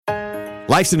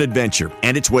Life's an adventure,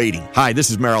 and it's waiting. Hi, this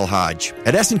is Merrill Hodge.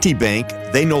 At S&T Bank,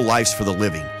 they know life's for the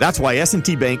living. That's why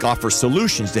S&T Bank offers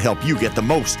solutions to help you get the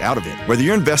most out of it. Whether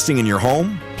you're investing in your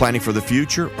home, planning for the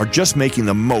future, or just making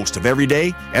the most of every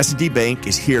day, S&T Bank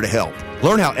is here to help.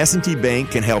 Learn how S&T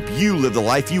Bank can help you live the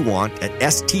life you want at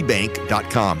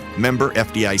stbank.com. Member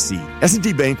FDIC.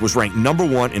 S&T Bank was ranked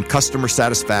 #1 in customer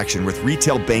satisfaction with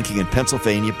retail banking in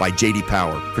Pennsylvania by J.D.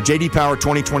 Power. For J.D. Power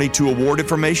 2022 award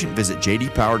information, visit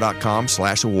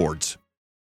jdpower.com/awards.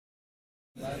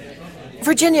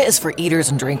 Virginia is for eaters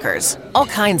and drinkers. All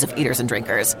kinds of eaters and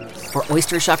drinkers. For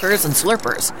oyster shuckers and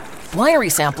slurpers.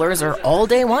 Winery samplers or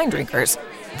all-day wine drinkers.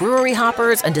 Brewery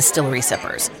hoppers and distillery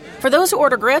sippers. For those who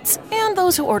order grits and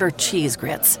those who order cheese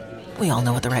grits. We all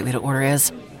know what the right way to order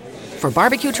is. For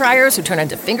barbecue triers who turn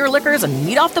into finger lickers and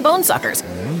meat off the bone suckers.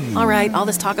 All right, all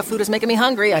this talk of food is making me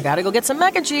hungry. I gotta go get some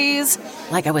mac and cheese.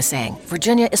 Like I was saying,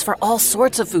 Virginia is for all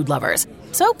sorts of food lovers.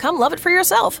 So come love it for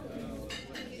yourself.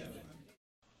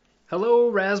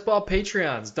 Hello, Razzball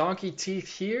Patreons. Donkey Teeth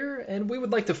here, and we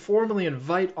would like to formally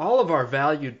invite all of our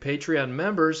valued Patreon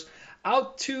members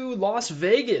out to Las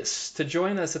Vegas to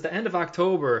join us at the end of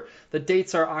October. The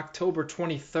dates are October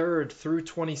 23rd through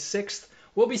 26th.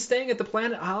 We'll be staying at the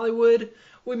Planet Hollywood.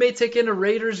 We may take in a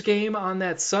Raiders game on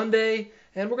that Sunday,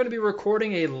 and we're going to be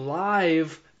recording a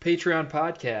live Patreon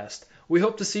podcast. We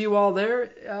hope to see you all there.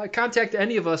 Contact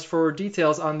any of us for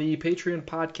details on the Patreon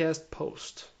podcast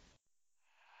post.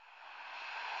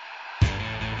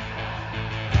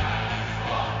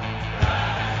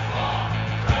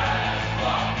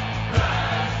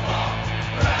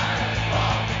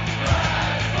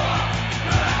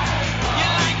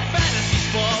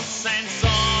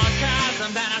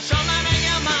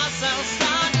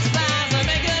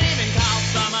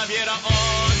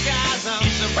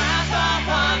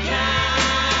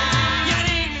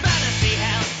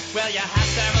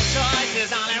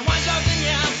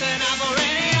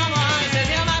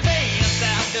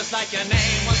 Like your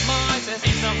name was Moises.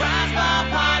 It's a Razzball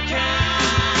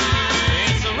Podcast.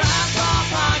 It's a Razzball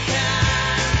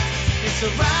Podcast. It's a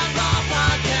Razzball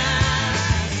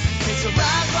Podcast. It's a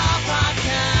Razzball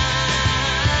Podcast.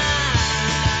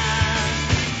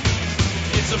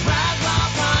 It's a Razzball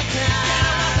Podcast. Get a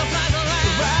Razzball Podcast. It's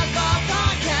a Razzball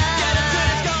Podcast. Get a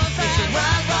Twitter going fast. It's a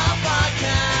Razzball Podcast.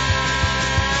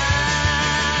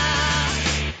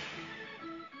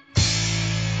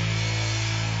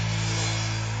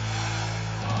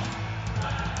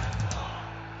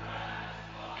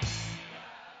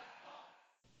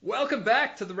 Welcome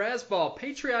back to the Razzball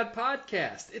Patreon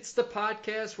Podcast. It's the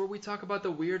podcast where we talk about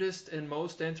the weirdest and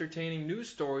most entertaining news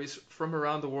stories from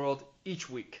around the world each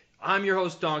week. I'm your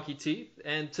host, Donkey Teeth,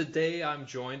 and today I'm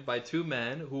joined by two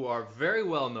men who are very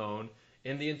well known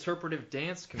in the interpretive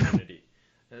dance community.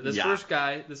 This first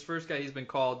guy, he's been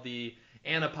called the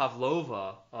Anna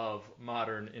Pavlova of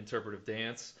modern interpretive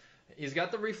dance. He's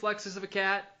got the reflexes of a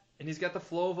cat, and he's got the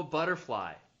flow of a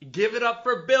butterfly. Give it up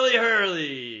for Billy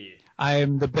Hurley! I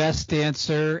am the best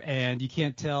dancer, and you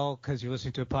can't tell because you're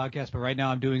listening to a podcast, but right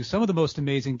now I'm doing some of the most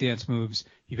amazing dance moves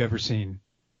you've ever seen.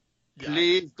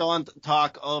 Please don't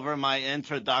talk over my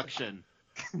introduction.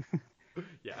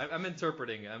 Yeah, I'm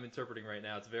interpreting. I'm interpreting right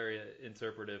now. It's very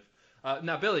interpretive.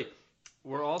 Now, Billy,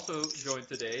 we're also joined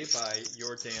today by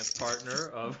your dance partner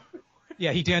of...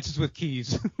 Yeah, he dances with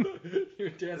keys. Your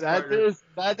dance partner.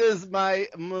 That is my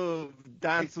move.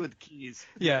 Dance with keys.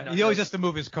 Yeah, he always has to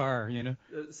move his car, you know.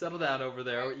 Settle down over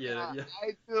there. Yeah.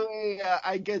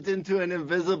 I get into an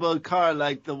invisible car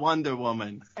like the Wonder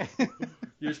Woman.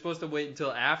 You're supposed to wait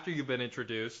until after you've been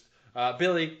introduced.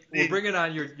 Billy, we're bringing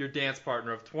on your dance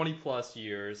partner of 20 plus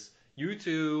years. You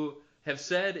two have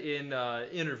said in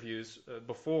interviews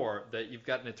before that you've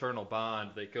got an eternal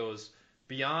bond that goes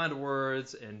beyond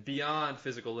words and beyond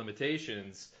physical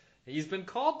limitations. He's been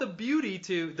called the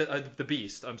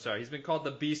beast. I'm sorry. He's been called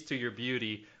the beast to your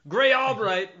beauty. Grey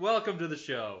Albright, welcome to the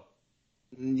show.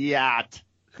 Yacht.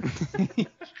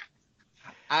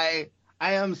 I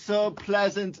am so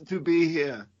pleasant to be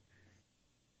here.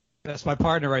 That's my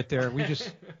partner right there. We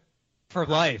just for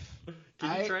life.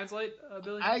 Can you translate,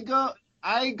 Billy?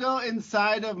 I go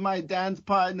inside of my dance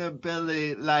partner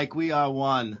Billy like we are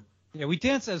one. Yeah, we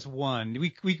dance as one.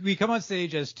 We come on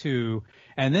stage as two,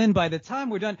 and then by the time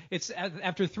we're done, it's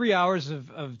after 3 hours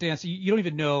of dance. You don't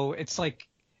even know. It's like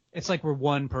we're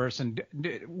one person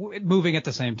moving at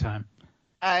the same time.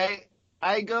 I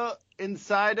go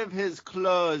inside of his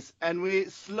clothes, and we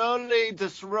slowly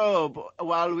disrobe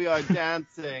while we are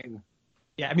dancing.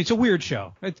 Yeah, I mean it's a weird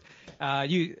show. It's a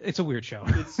weird show.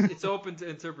 It's open to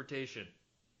interpretation.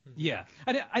 Yeah,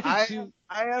 I think too.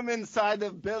 I am inside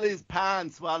of Billy's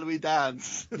pants while we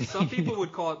dance. Some people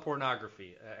would call it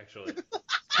pornography, actually.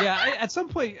 Yeah, at some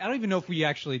point, I don't even know if we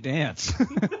actually dance.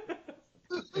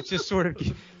 It's just sort of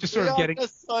getting.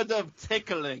 Just sort of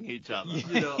tickling each other.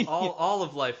 You know, all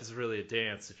of life is really a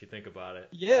dance if you think about it.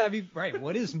 Yeah, I mean, right.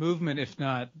 What is movement if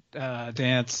not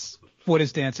dance? What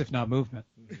is dance if not movement?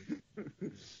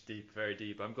 Deep, very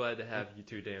deep. I'm glad to have you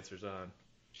two dancers on.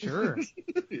 Sure.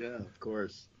 Yeah, of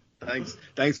course.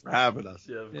 Thanks for having us.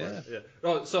 Yeah, of course. Yeah.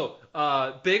 Oh, so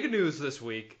big news this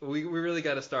week. We really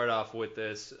got to start off with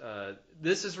this.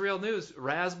 This is real news.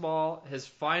 Razzball has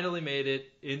finally made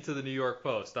it into the New York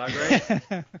Post. Not great?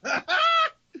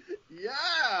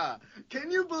 Yeah. Can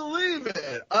you believe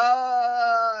it?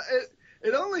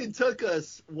 It only took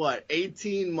us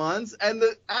 18 months, and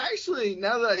actually,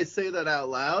 now that I say that out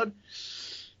loud,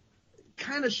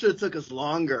 kind of should have took us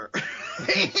longer.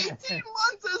 18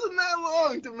 months isn't that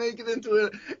long to make it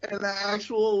into an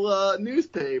actual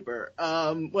newspaper.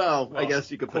 Well, I guess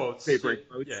you could quotes, put paper in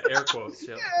quotes. Yeah, air quotes.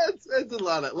 Yeah, it's a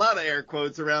lot of air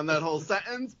quotes around that whole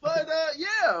sentence. But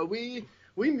yeah, we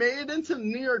made it into the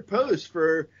New York Post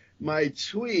for my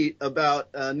tweet about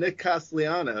Nick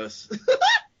Castellanos.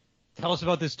 Tell us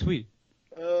about this tweet.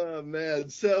 Oh man,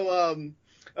 so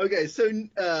okay, so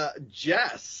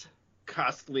Jess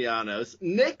Castellanos,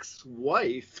 Nick's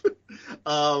wife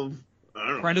of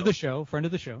friend of the show. Friend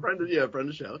of the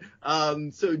show.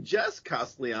 So Jess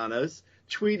Castellanos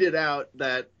tweeted out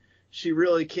that she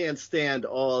really can't stand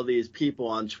all these people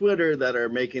on Twitter that are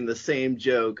making the same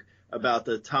joke about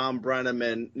the Tom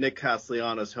Brenneman Nick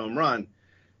Castellanos home run.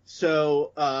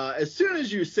 So as soon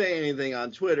as you say anything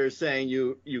on Twitter saying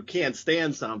you can't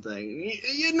stand something,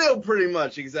 you know pretty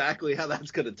much exactly how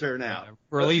that's going to turn out.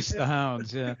 Release the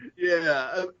hounds, yeah.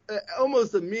 Yeah,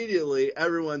 almost immediately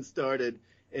everyone started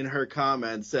in her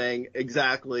comments saying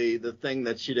exactly the thing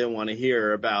that she didn't want to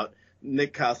hear about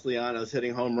Nick Castellanos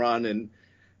hitting home run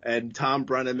and Tom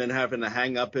Brenneman having to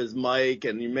hang up his mic,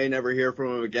 and you may never hear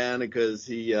from him again because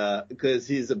he's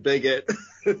a bigot.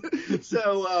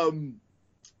 So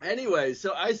anyway,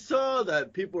 so I saw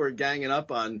that people were ganging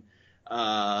up on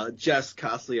Jess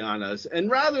Castellanos, and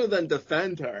rather than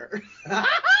defend her, not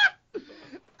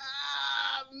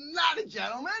a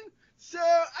gentleman. So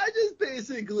I just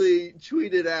basically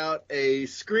tweeted out a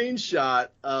screenshot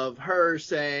of her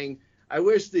saying,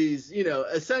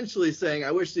 essentially saying,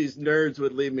 I wish these nerds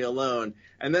would leave me alone.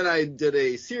 And then I did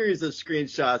a series of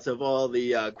screenshots of all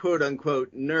the quote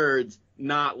unquote nerds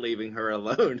not leaving her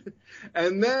alone.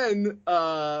 And then,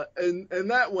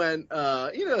 and that went,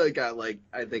 it got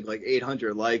I think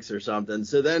 800 likes or something.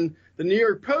 So then the New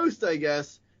York Post, I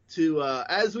guess,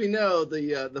 as we know,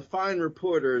 the fine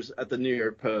reporters at the New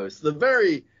York Post, the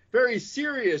very, very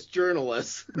serious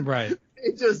journalists, right?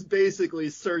 They just basically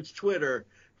searched Twitter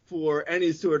for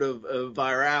any sort of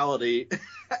virality,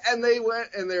 and they went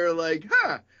and they were like,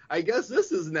 I guess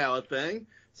this is now a thing.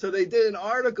 So they did an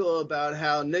article about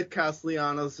how Nick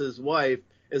Castellanos' wife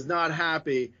is not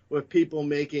happy with people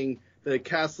making the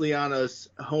Castellanos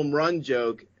home run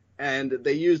joke, and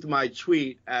they used my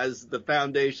tweet as the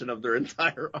foundation of their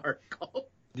entire article.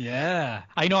 Yeah.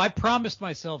 I know I promised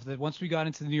myself that once we got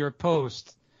into the New York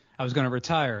Post, I was going to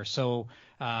retire. So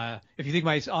if you think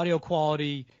my audio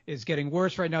quality is getting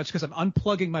worse right now, it's because I'm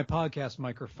unplugging my podcast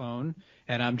microphone,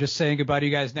 and I'm just saying goodbye to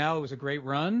you guys now. It was a great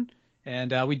run,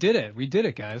 and we did it. We did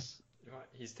it, guys.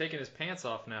 He's taking his pants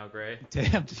off now, Gray.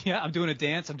 Yeah, I'm doing a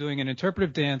dance. I'm doing an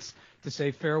interpretive dance to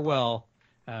say farewell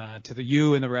to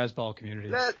you and the Razzball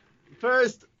community.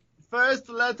 First,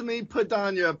 let me put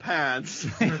on your pants.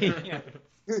 Yeah.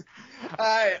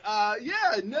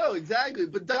 No, exactly.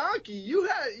 But Donkey, you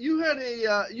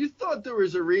thought there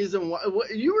was a reason why.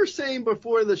 You were saying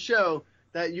before the show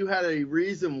that you had a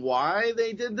reason why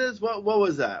they did this. What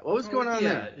was that? What was going on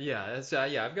there? Yeah,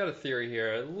 I've got a theory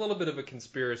here, a little bit of a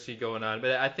conspiracy going on,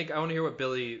 but I think I want to hear what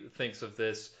Billy thinks of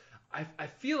this. I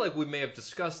feel like we may have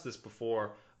discussed this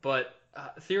before, but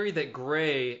theory that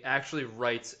Gray actually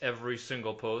writes every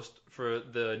single post for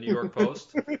the New York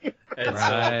Post. And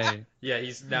right. He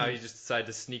just decided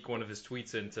to sneak one of his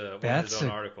tweets into one of his own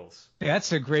articles.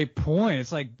 That's a great point.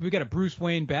 It's like we got a Bruce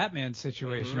Wayne Batman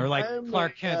situation, or like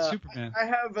Clark Kent Superman.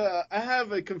 I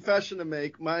have a confession to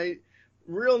make. My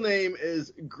real name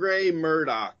is Gray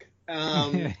Murdoch.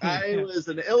 I was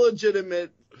an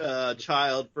illegitimate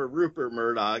child for Rupert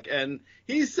Murdoch, and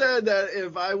he said that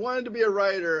if I wanted to be a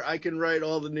writer, I can write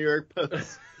all the New York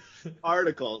Post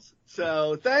articles.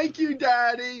 So thank you,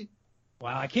 Daddy.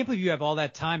 Wow, I can't believe you have all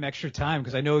that extra time,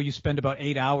 because I know you spend about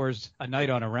 8 hours a night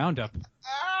on a roundup.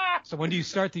 So when do you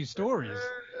start these stories?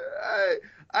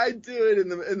 I do it in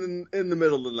the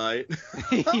middle of the night.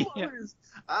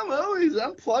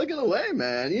 I'm plugging away,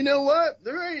 man. You know what?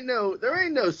 There ain't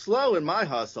no slow in my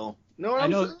hustle. Know what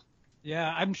I'm saying?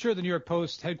 Yeah, I'm sure the New York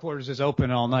Post headquarters is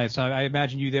open all night, so I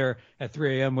imagine you there at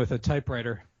 3 a.m. with a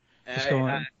typewriter.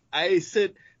 I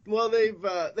sit. Well,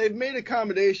 they've made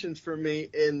accommodations for me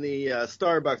in the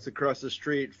Starbucks across the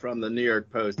street from the New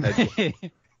York Post headquarters.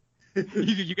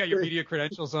 You got your media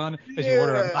credentials on as you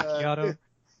order a macchiato.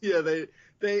 Yeah,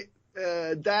 they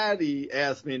Daddy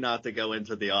asked me not to go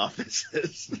into the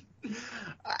offices.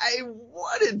 I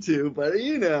wanted to, but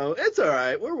it's all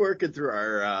right. We're working through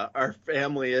our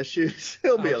family issues.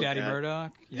 He'll be okay. Daddy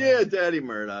Murdoch. Yeah, Daddy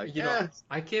Murdoch.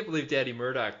 I can't believe Daddy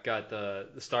Murdoch got the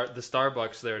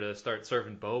Starbucks there to start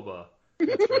serving boba.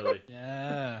 That's really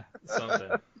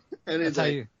something.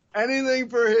 Anything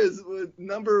for his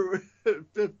number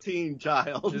 15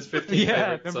 child. His 15th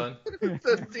favorite son.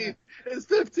 His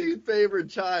 15th favorite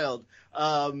child.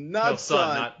 Not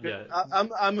son. Not yet.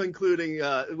 I'm including.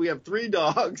 We have 3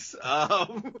 dogs.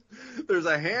 There's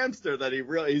a hamster that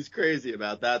he's crazy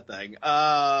about that thing.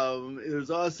 There's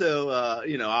also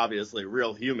obviously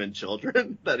real human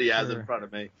children that he has in front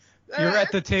of me. You're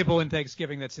at the table in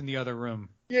Thanksgiving that's in the other room.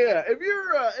 Yeah, if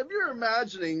you're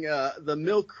imagining the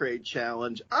milk crate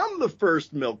challenge, I'm the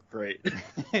first milk crate.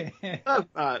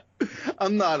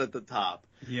 I'm not at the top.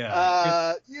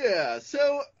 Yeah. Yeah.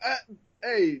 So,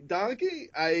 hey, Donkey,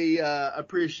 I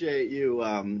appreciate you,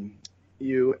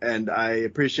 and I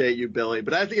appreciate you, Billy.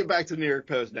 But I have to get back to the New York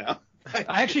Post now.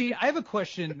 I have a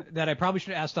question that I probably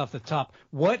should have asked off the top.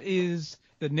 What is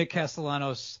the Nick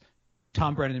Castellanos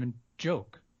Tom Brennan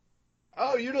joke?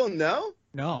 Oh, you don't know?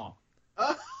 No.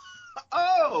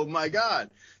 Oh my God.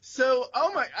 So,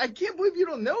 I can't believe you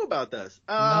don't know about this.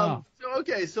 No.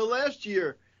 So last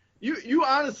year, you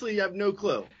honestly have no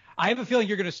clue. I have a feeling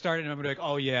you're going to start it and I'm going to be like,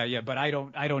 oh yeah, but I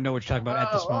don't know what you're talking about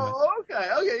at this moment.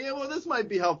 Okay. Yeah, well, this might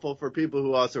be helpful for people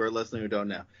who also are listening who don't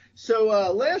know.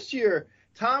 So last year,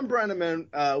 Tom Brennan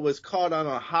was caught on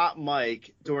a hot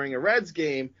mic during a Reds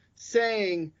game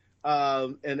saying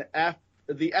the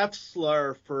F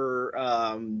slur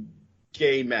for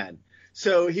gay men.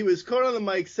 So he was caught on the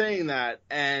mic saying that,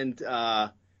 and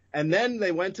then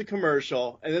they went to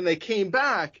commercial, and then they came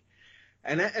back,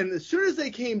 and as soon as they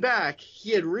came back,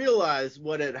 he had realized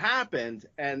what had happened,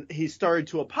 and he started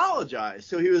to apologize.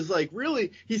 So he was like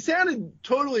he sounded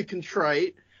totally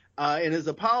contrite in his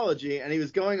apology, and he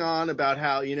was going on about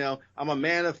how, I'm a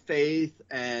man of faith,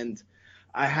 and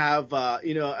I have,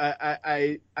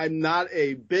 I'm not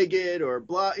a bigot or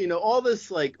blah, all this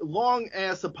like long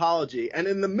ass apology. And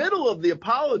in the middle of the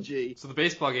apology. So the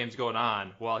baseball game's going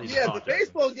on while he's apologizing. The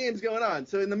baseball game's going on.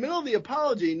 So in the middle of the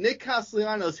apology, Nick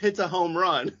Castellanos hits a home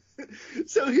run.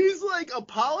 So he's like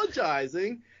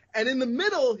apologizing. And in the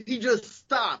middle, he just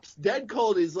stops dead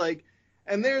cold. He's like,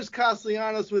 and there's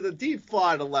Castellanos with a deep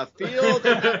fly to left field.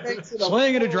 And makes it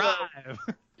swing and a drive.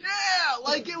 Yeah,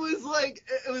 like it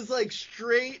was like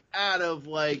straight out of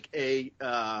like a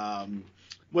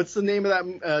what's the name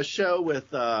of that show with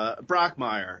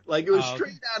Brockmire? Like it was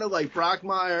straight out of like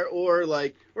Brockmire or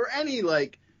any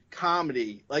like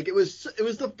comedy. Like it was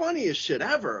the funniest shit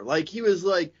ever. Like he was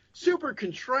like super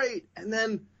contrite, and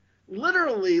then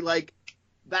literally like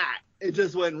that. It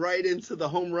just went right into the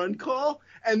home run call.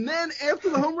 And then after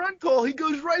the home run call, he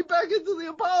goes right back into the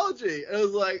apology. And I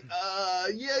was like,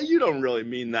 yeah, you don't really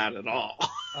mean that at all.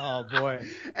 Oh, boy.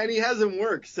 And he hasn't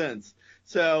worked since.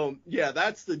 So, yeah,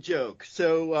 that's the joke.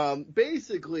 So,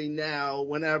 basically now,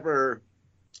 whenever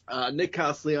Nick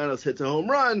Castellanos hits a home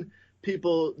run,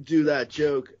 people do that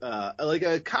joke, like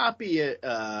a copy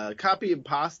and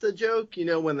pasta joke,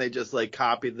 when they just, like,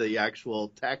 copy the actual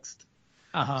text.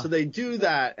 Uh-huh. So they do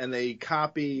that, and they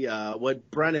copy what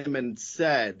Brennan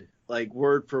said, like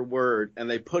word for word, and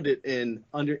they put it in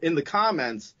the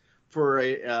comments for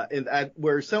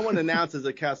where someone announces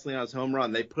a Castellanos home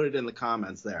run. They put it in the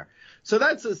comments there. So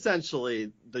that's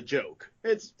essentially the joke.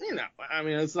 It's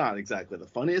it's not exactly the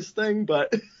funniest thing,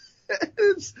 but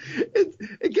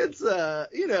it gets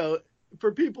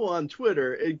for people on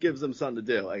Twitter, it gives them something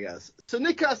to do, I guess. So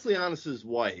Nick Castellanos'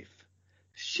 wife.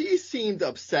 She seemed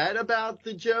upset about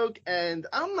the joke, and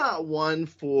I'm not one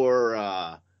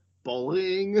for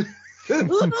bullying. I'm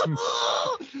not,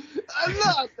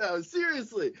 though.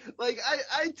 Seriously. Like,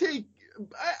 I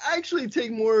actually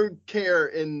take more care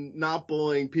in not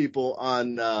bullying people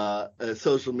on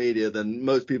social media than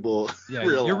most people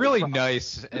realize. You're really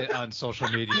nice on social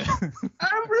media.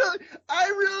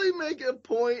 I really make a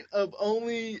point of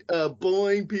only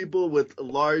bullying people with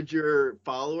larger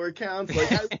follower counts.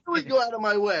 Like I really go out of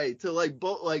my way to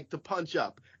to punch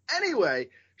up. Anyway,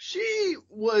 she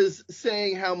was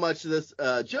saying how much this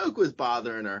joke was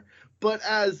bothering her. But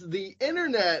as the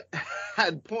internet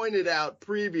had pointed out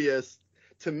previous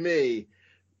to me,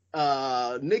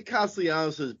 Nick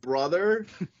Castellanos' brother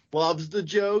loves the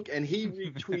joke, and he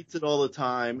retweets it all the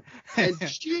time. And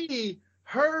she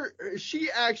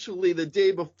actually the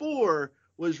day before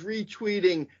was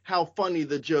retweeting how funny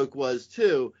the joke was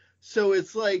too. So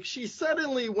it's like she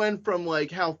suddenly went from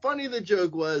like how funny the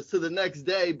joke was to the next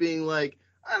day being like,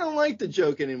 I don't like the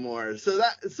joke anymore. So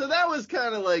that was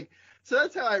kind of like, so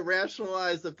that's how I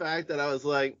rationalized the fact that I was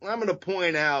like, I'm going to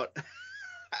point out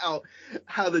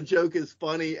how the joke is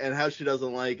funny and how she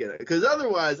doesn't like it. Because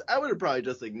otherwise I would have probably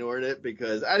just ignored it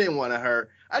because I didn't want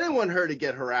her to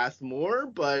get harassed more,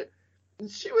 but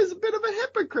she was a bit of a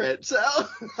hypocrite. So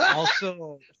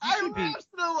Also, I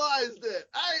rationalized it.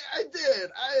 I did.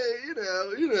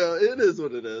 It is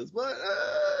what it is. But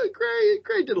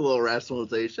Gray did a little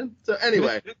rationalization. So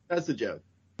anyway, that's the joke.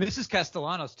 Mrs.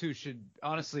 Castellanos too should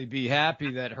honestly be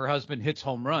happy that her husband hits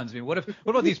home runs. I mean, what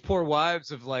about these poor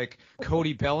wives of like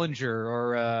Cody Bellinger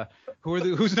or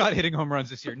who's not hitting home runs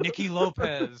this year? Nikki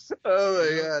Lopez. Oh my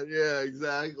God, yeah,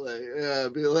 exactly. Yeah,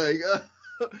 be like,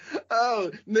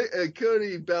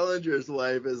 Cody Bellinger's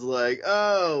wife is like,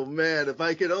 oh man, if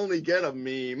I could only get a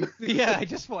meme. Yeah, I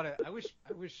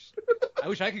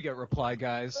wish I could get reply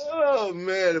guys. Oh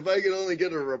man, if I could only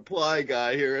get a reply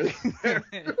guy here and there.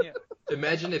 Yeah.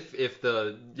 Imagine if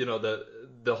the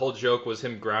whole joke was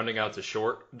him grounding out to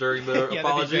short during the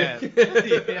apology.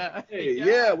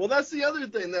 Yeah. Well, that's the other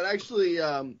thing that actually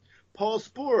Paul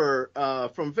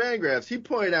Sporer from Fangraphs, he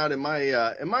pointed out in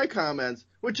my comments,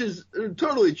 which is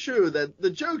totally true, that the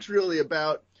joke's really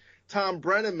about Tom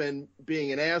Brenneman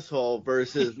being an asshole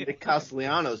versus Nick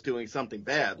Castellanos doing something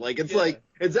bad. Like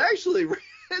it's actually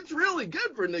it's really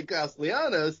good for Nick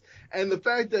Castellanos, and the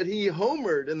fact that he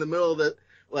homered in the middle of the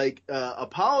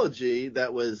apology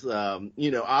that was,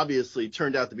 obviously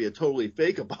turned out to be a totally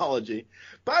fake apology.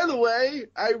 By the way,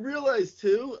 I realized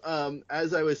too,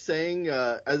 as I was saying,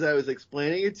 as I was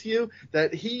explaining it to you,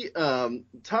 that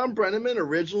Tom Brenneman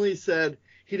originally said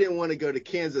he didn't want to go to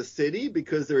Kansas City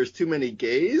because there was too many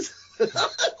gays.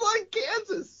 Like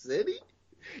Kansas City?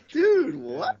 Dude,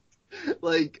 what?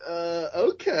 Like,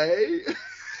 okay.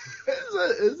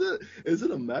 Is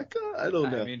it a Mecca? I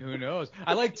don't know. I mean, who knows?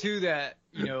 I like too that,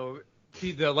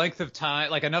 the length of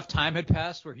time, like enough time had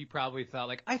passed where he probably thought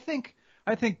like, I think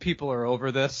people are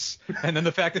over this. And then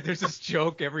the fact that there's this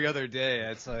joke every other day,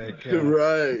 it's like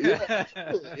right. Yeah.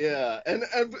 Yeah.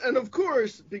 And of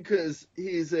course, because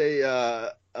he's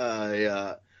an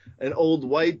old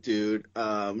white dude,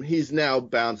 he's now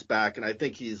bounced back, and I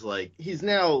think he's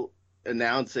now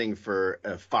announcing for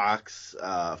a Fox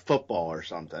football or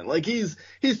something. Like he's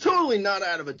totally not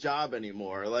out of a job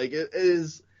anymore. Like it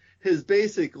is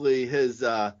basically his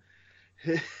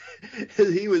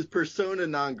he was persona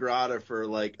non grata for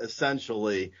like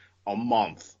essentially a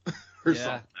month or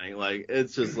something. Like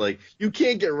it's just like you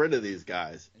can't get rid of these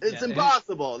guys. It's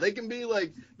impossible. They can be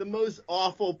like the most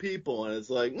awful people, and it's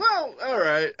like, well, all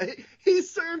right. He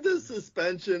served his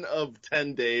suspension of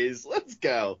 10 days. Let's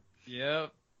go.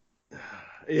 Yep.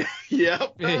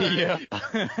 Yep. Yeah.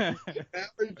 That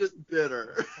was just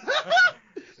bitter.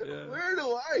 Yeah.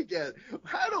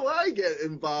 How do I get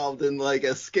involved in like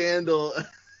a scandal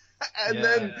and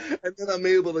then I'm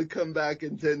able to come back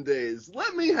in 10 days?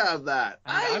 Let me have that.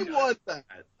 I want that.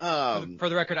 For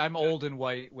the record, I'm old and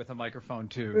white with a microphone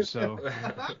too, so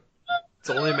it's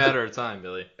only a matter of time,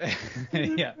 Billy.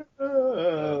 Yeah.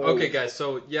 Okay, guys.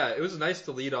 So it was nice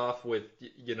to lead off with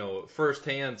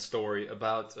firsthand story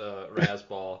about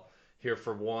Razzball here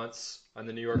for once on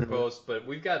the New York Post, but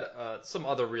we've got some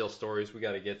other real stories we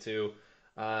got to get to.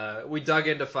 We dug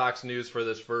into Fox News for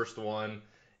this first one,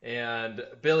 and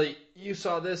Billy, you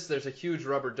saw this. There's a huge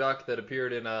rubber duck that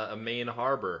appeared in a Maine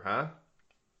harbor, huh?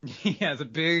 Yeah, the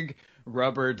big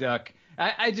rubber duck.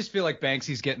 I just feel like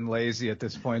Banksy's getting lazy at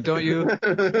this point, don't you?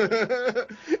 Freedom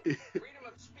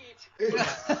of speech.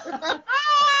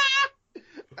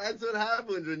 That's what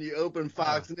happens when you open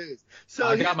Fox News. So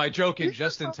I got my joke in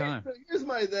just in time. Here's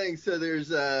my thing. So there's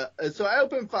so I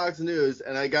opened Fox News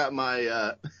and I got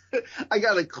my I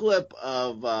got a clip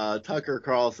of Tucker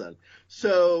Carlson.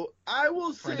 So I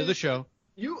will say, friend of the show.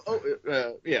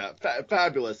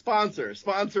 Fabulous sponsor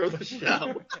of the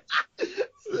show.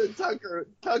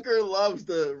 Tucker loves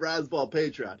the Razzball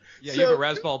Patreon. Yeah, you have a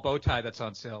Razzball bow tie that's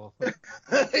on sale. Yeah.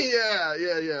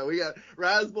 We got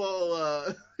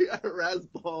Razzball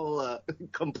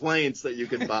complaints that you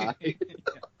can buy.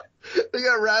 They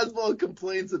got Razzball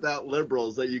complaints about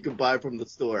liberals that you can buy from the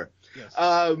store. Yes.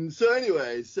 So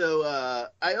anyway,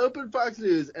 I open Fox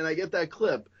News and I get that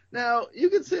clip. Now, you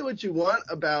can say what you want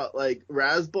about, like,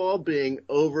 Razzball being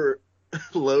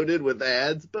overloaded with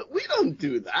ads, but we don't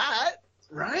do that,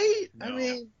 right? No. I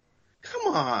mean,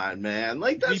 come on, man.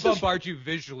 Like, We that's bombard you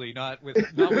visually, not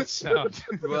with sound.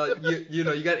 Well, you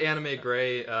know, you got Anime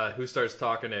Gray who starts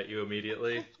talking at you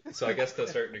immediately. So I guess to a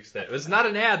certain extent. It's not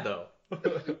an ad, though.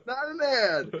 not an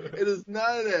ad. It is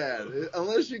not an ad,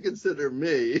 unless you consider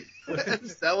me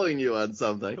selling you on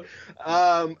something.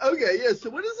 Okay, yeah. So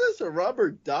what is this? A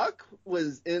rubber duck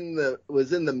was in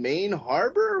the Maine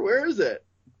harbor? Where is it?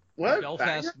 What?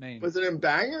 Belfast, Bangor? Maine. Was it in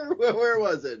Bangor? Where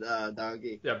was it,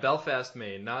 Donkey? Yeah, Belfast,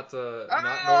 Maine, not Northern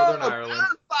Ireland.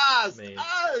 Belfast. Maine.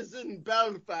 It's in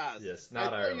Belfast. Yes,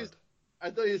 not Ireland. I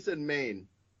thought you said Maine.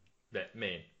 Yeah,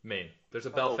 Maine. There's a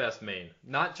Belfast, Maine.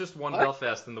 Not just one What?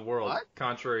 Belfast in the world, What?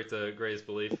 contrary to Gray's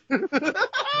belief.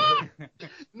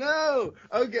 No.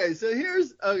 Okay, so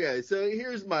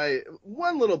here's my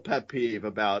one little pet peeve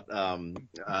about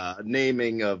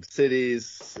naming of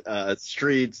cities,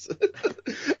 streets,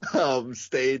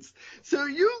 states. So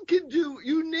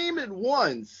you name it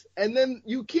once and then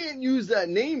you can't use that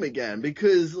name again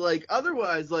because, like,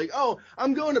 otherwise, like, oh,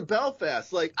 I'm going to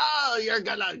Belfast, like, oh, you're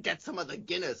gonna get some of the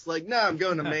Guinness, like, no, I'm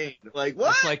going to Maine, like,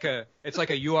 what? It's like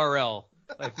a URL.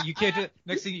 Like, you can't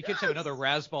next thing you can't have another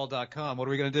Razzball.com. What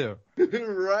are we gonna do?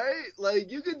 Right? Like,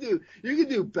 you could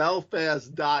do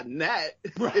Belfast.net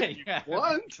Right. if you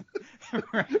want.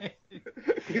 Right.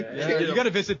 Yeah, You got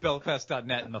to visit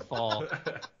Belfast.net in the fall.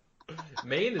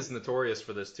 Maine is notorious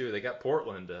for this too. They got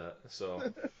Portland, so.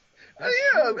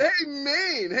 Yeah, hey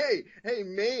Maine, hey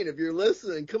Maine, if you're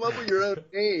listening, come up with your own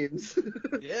names.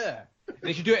 Yeah.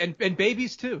 They should do it, and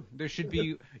babies too. There should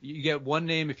be, you get one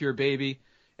name if you're a baby,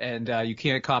 and you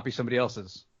can't copy somebody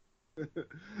else's.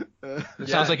 It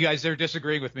sounds like you guys are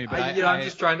disagreeing with me, but I'm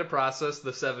just trying to process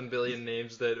the 7 billion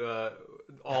names that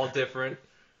all different.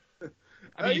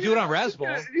 I mean, you do it on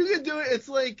Razzball. You could do it.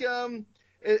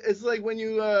 It's like when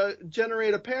you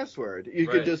generate a password. You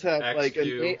could just have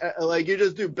XQ. like you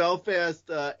just do Belfast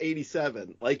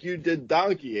 87, like you did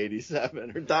Donkey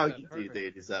 87 or Donkey Teeth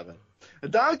 87. A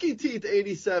Donkey Teeth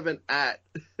 87 at.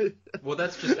 Well,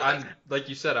 that's just like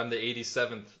you said, I'm the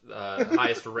 87th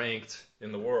highest ranked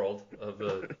in the world of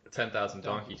the 10,000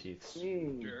 Donkey Teeths.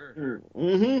 Sure.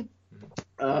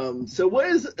 Mm-hmm. So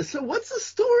what's the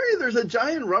story? There's a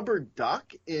giant rubber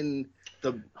duck in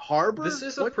the harbor. This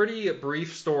is a pretty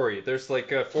brief story. There's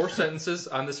like 4 sentences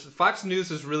on this. Fox News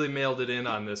has really mailed it in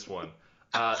on this one.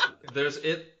 I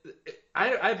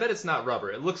bet it's not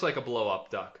rubber. It looks like a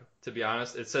blow-up duck, to be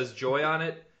honest. It says Joy on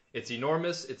it. It's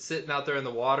enormous. It's sitting out there in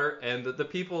the water, and the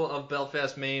people of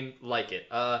Belfast, Maine like it.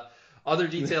 Other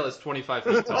detail is 25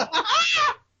 feet tall.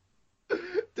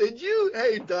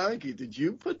 Hey Donkey, did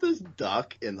you put this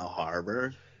duck in the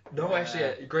harbor? No,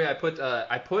 actually, Gray, I put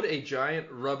a giant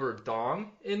rubber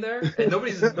dong in there, and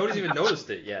nobody's even noticed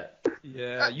it yet.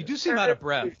 Yeah, you do seem out of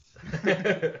breath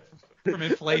from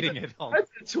inflating it all.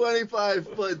 That's a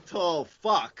 25-foot tall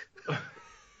fuck.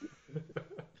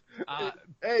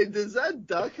 Hey, does that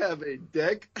duck have a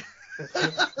dick?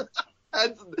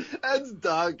 That's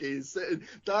Donkey.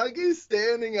 Donkey's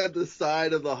standing at the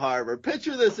side of the harbor.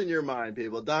 Picture this in your mind,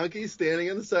 people. Donkey's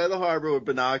standing on the side of the harbor with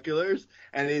binoculars,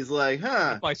 and he's like,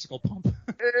 huh. Bicycle pump.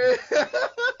 And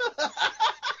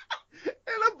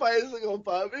a bicycle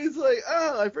pump. He's like,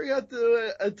 oh, I forgot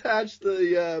to attach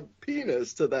the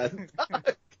penis to that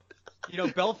duck. You know,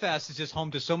 Belfast is just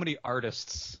home to so many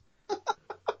artists.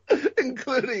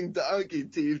 Including Donkey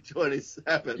Teeth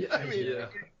 27. Yeah, I mean, yeah.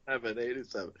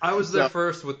 87. I was there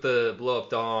first with the blow-up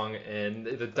dong, and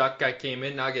the duck guy came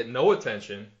in, now I get no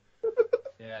attention.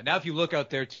 Yeah, now if you look out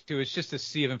there, too, it's just a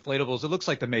sea of inflatables. It looks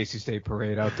like the Macy's Day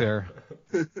Parade out there.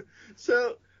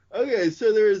 So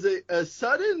there is a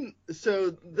sudden, so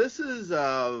this is,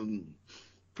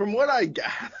 from what I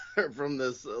gather from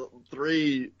this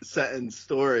 3-sentence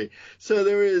story, so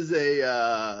there is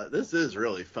this is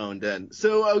really phoned in.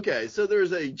 So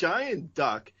there's a giant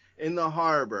duck in the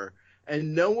harbor,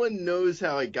 and no one knows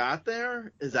how it got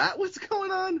there? Is that what's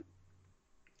going on?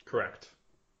 Correct.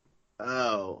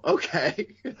 Oh,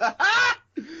 okay.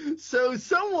 So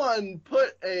someone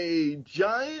put a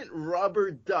giant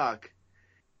rubber duck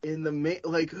in the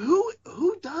like who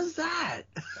does that?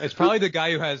 It's probably the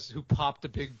guy who popped a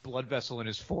big blood vessel in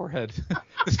his forehead.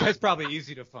 This guy's probably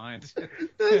easy to find.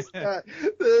 This guy,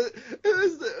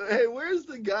 hey, where's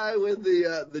the guy with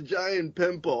the giant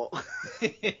pimple?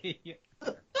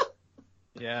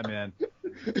 Yeah, man.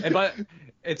 But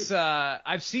it's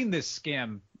I've seen this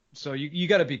scam So you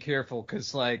got to be careful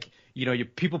because, like,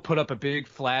 people put up a big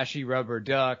flashy rubber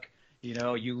duck.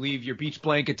 You leave your beach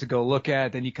blanket to go look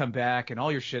at, then you come back and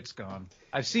all your shit's gone.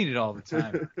 I've seen it all the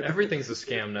time. Everything's a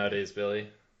scam nowadays, Billy.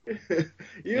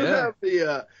 You have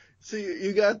the so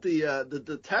you got the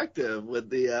detective with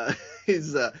the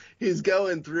he's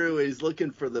going through, he's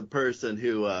looking for the person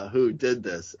who did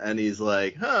this, and he's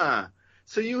like,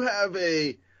 so you have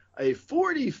a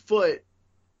 40-foot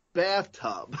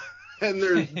bathtub and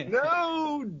there's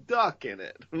no duck in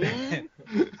it.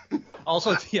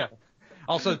 Also,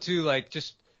 too, like,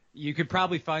 just you could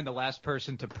probably find the last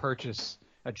person to purchase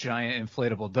a giant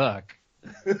inflatable duck.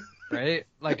 Right?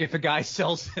 Like, if a guy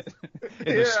sells it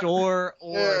in the store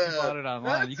or if you bought it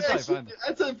online, you can probably find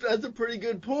it. That's a pretty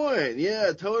good point.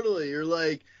 Yeah, totally. You're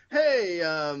like, hey,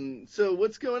 so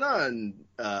what's going on,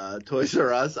 Toys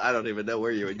R Us? I don't even know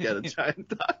where you would get a giant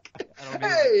duck.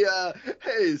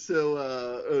 Hey,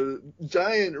 so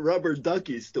giant rubber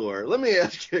ducky store. Let me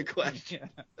ask you a question.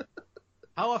 Yeah.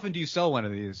 How often do you sell one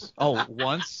of these? Oh,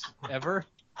 once? Ever?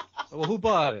 Well, who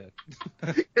bought it?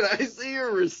 Can I see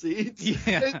your receipts?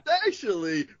 Yeah. It's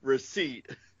actually receipt.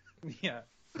 Yeah.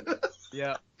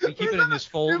 Yeah. We keep it in this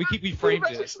fold. We framed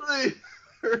it. Actually,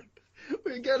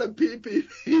 we got a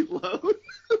PPP loan.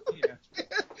 Yeah.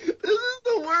 This is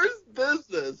the worst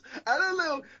business. I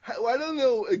don't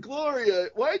know, Gloria,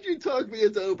 why'd you talk me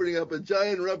into opening up a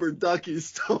giant rubber ducky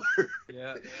store?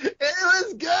 Yeah. It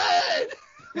was good.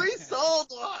 We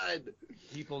sold one.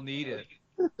 People need it.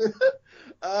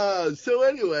 So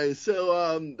anyway,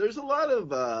 there's a lot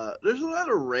of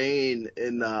rain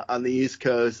on the East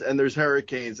Coast, and there's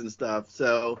hurricanes and stuff.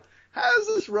 So how's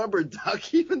this rubber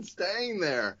duck even staying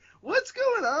there? What's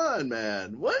going on,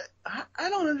 man? What? I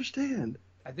don't understand.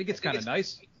 I think it's kind of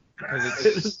nice because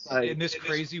it's in this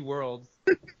crazy world.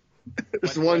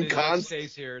 There's one constant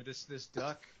stays here. This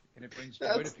duck, and it brings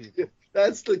joy to people.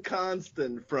 That's the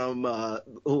constant from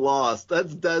Lost.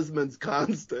 That's Desmond's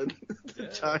constant. The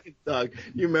giant duck.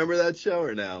 You remember that show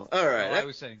or no? All right. I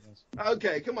was saying this.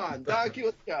 Okay, come on, Donkey,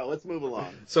 let's go. Let's move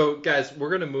along. So, guys, we're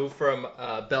going to move from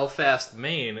Belfast,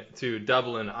 Maine to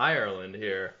Dublin, Ireland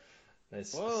here.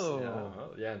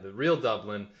 Whoa. Yeah, the real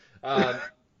Dublin. Are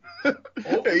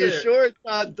you sure it's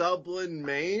not Dublin,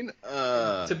 Maine?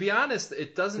 To be honest,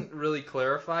 it doesn't really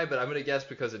clarify, but I'm going to guess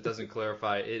because it doesn't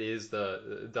clarify, it is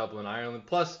the Dublin, Ireland.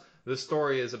 Plus, the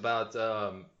story is about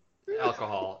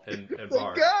alcohol and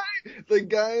bars. The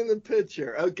guy in the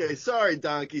picture. Okay, sorry,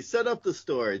 Donkey. Set up the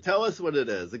story. Tell us what it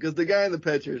is, because the guy in the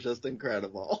picture is just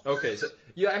incredible. Okay, so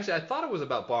actually, I thought it was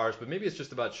about bars, but maybe it's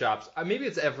just about shops. Maybe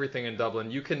it's everything in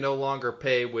Dublin. You can no longer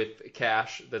pay with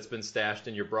cash that's been stashed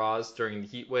in your bras during the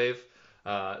heat wave.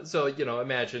 So,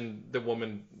 imagine the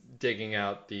woman digging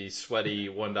out the sweaty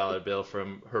 $1 bill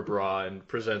from her bra and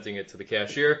presenting it to the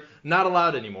cashier. Not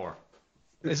allowed anymore.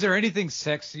 Is there anything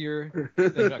sexier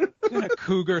than a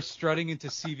cougar strutting into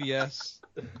CVS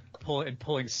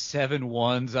pulling 7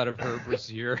 ones out of her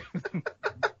brassiere?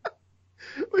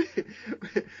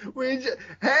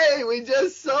 We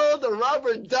just sold a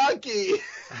rubber ducky.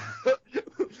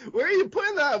 Where are you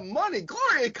putting that money?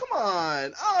 Gloria, come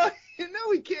on. Oh,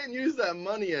 we can't use that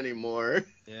money anymore.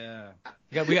 Yeah.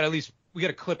 We got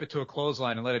to clip it to a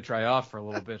clothesline and let it dry off for a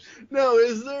little bit.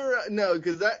 Because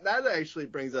that actually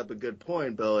brings up a good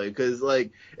point, Billy. Because,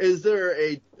 is there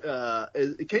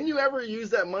can you ever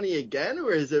use that money again,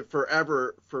 or is it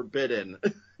forever forbidden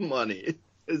money?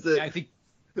 Is it? I think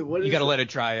you got to let it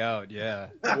dry out. Yeah.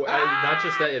 Well, not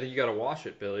just that. I think you got to wash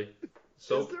it, Billy.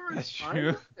 So that's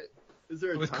true. Is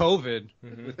there with COVID?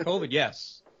 Mm-hmm. With COVID,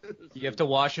 yes. You have to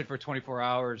wash it for 24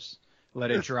 hours. Let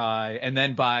it dry, and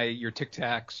then buy your Tic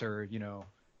Tacs or,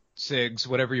 cigs,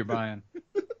 whatever you're buying.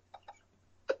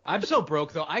 I'm so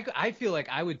broke, though. I feel like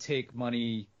I would take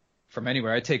money from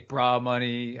anywhere. I'd take bra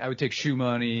money. I would take shoe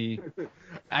money.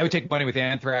 I would take money with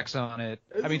anthrax on it.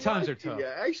 Times are tough.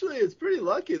 Yeah, actually, it's pretty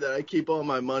lucky that I keep all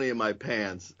my money in my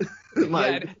pants and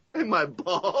my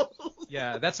balls.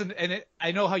 Yeah,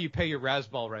 I know how you pay your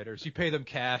Razzball writers. You pay them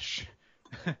cash.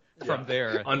 From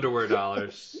there. Underwear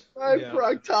dollars. My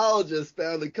proctologist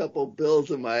found a couple bills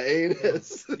in my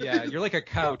anus. Yeah, you're like a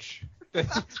couch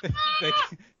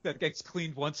that gets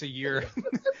cleaned once a year,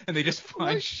 and they just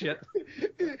find shit.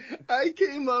 I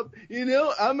came up,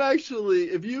 I'm actually,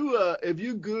 if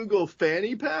you Google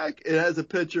fanny pack, it has a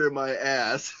picture of my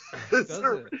ass. It's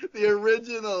the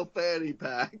original fanny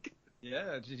pack.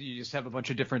 Yeah, you just have a bunch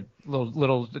of different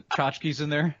little tchotchkes in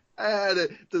there. I had a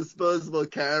disposable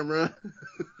camera.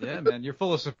 Yeah, man, you're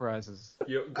full of surprises.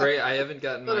 Great. I haven't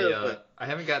gotten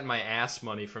my ass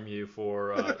money from you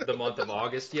for the month of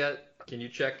August yet. Can you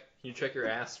check your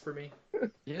ass for me?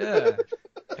 Yeah.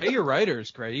 Pay your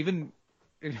writers, Greg. Even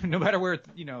no matter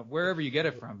wherever you get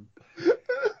it from.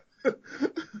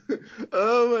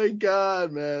 Oh my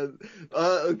God, man.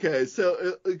 Okay,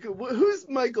 so who's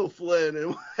Michael Flynn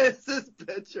and what is this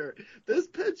picture? This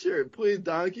picture, please,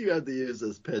 Donkey, you have to use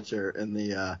this picture in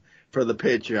the for the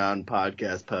Patreon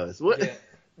podcast post. What? Yeah.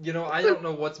 I don't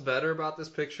know what's better about this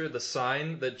picture. The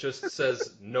sign that just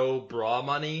says no bra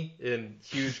money in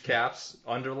huge caps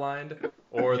underlined,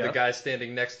 or the guy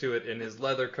standing next to it in his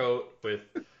leather coat with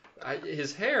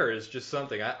his hair is just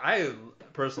something. I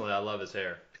personally, I love his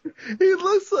hair. He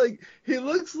looks like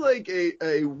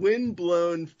a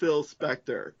windblown Phil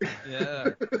Spector. Yeah,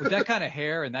 with that kind of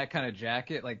hair and that kind of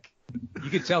jacket, like you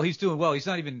could tell he's doing well. He's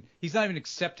not even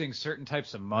accepting certain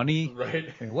types of money. Right.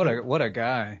 I mean, what a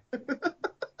guy.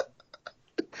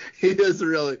 He is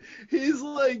really. He's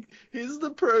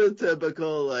the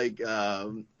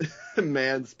prototypical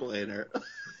mansplainer.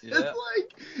 Yeah. It's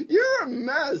like, you're a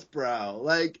mess, bro.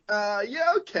 Like,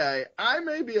 yeah, okay, I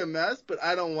may be a mess, but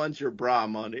I don't want your bra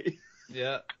money.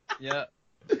 Yeah.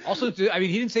 Also, he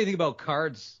didn't say anything about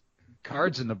cards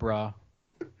in the bra,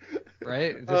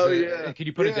 right? Yeah. Can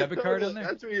you put a debit card in there?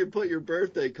 That's where you put your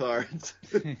birthday cards.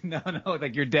 No,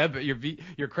 like your debit,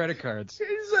 your credit cards. He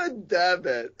said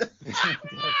debit.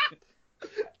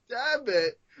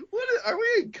 Debit? Are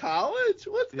we in college?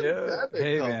 What's the debit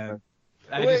Hey, card? man.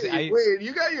 Wait,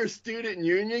 you got your student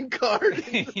union card?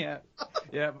 Yeah.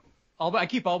 I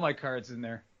keep all my cards in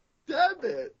there.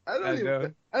 Debit? I don't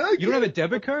You don't have a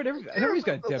debit card? Everybody's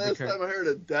got a debit card. Last time I heard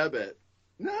of debit.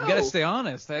 No. You gotta stay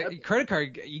honest. Credit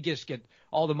card, you just get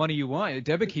all the money you want. A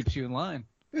debit keeps you in line.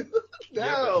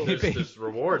 No. Yeah, but there's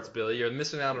rewards, Billy. You're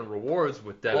missing out on rewards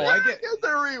with debit. Well, I get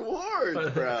the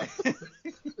rewards, bro.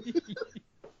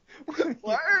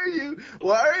 Why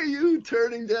are you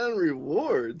turning down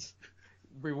rewards?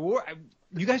 Reward?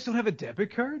 You guys don't have a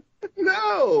debit card?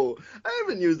 No, I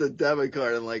haven't used a debit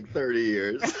card in like 30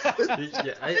 years.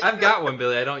 Yeah, I've got one,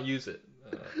 Billy. I don't use it.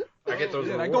 I get those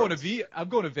rewards. I'm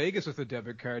going to Vegas with a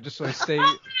debit card just so I stay.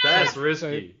 That's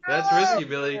risky. That's risky,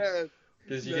 Billy.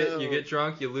 Because you get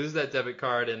drunk, you lose that debit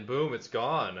card, and boom, it's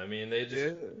gone. I mean, they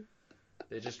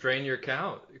just drain your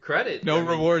account. Credit. No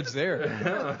rewards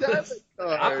there.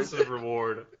 Opposite of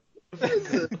reward. What is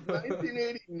this,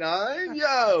 1989?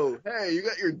 Yo, hey, you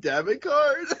got your debit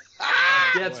card?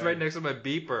 Yeah, it's right next to my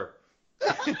beeper.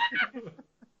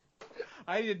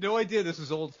 I had no idea this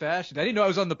was old-fashioned. I didn't know I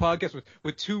was on the podcast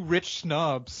with two rich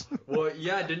snobs. Well,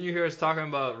 yeah, didn't you hear us talking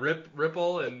about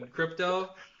Ripple and crypto?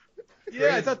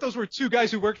 Yeah, I thought those were two guys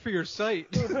who worked for your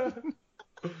site.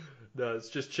 No, it's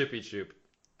just Chippy Choop.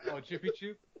 Oh, Chippy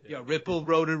Choop? Yeah, Ripple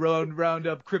wrote around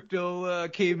Roundup. Crypto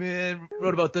came in,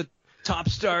 wrote about the top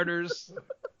starters.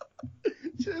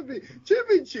 Chippy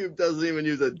Choop doesn't even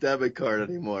use a debit card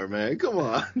anymore, man. Come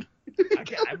on.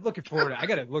 I'm looking forward to it. I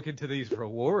got to look into these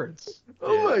rewards.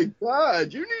 Oh, my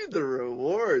God. You need the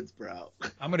rewards, bro.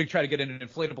 I'm going to try to get an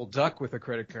inflatable duck with a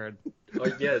credit card.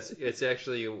 Oh, yes. It's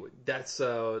actually, that's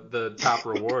the top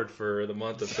reward for the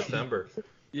month of September.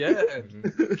 Yeah.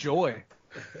 Joy.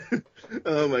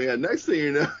 Oh, my God. Next thing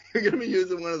you know, you're going to be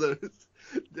using one of those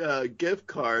gift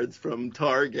cards from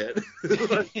Target.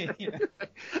 I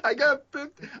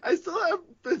still have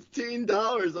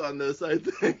 $15 on this, I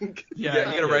think. Yeah,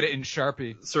 you gotta write it in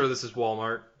Sharpie. Sir, this is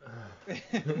Walmart.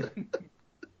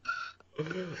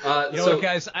 What,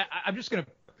 guys? I'm just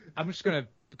gonna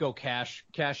go cash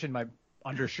in my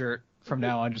undershirt from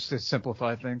now on, just to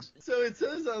simplify things. So it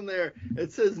says on there,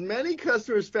 many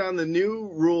customers found the new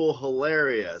rule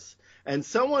hilarious, and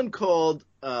someone called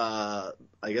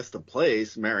I guess the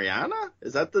place Mariana?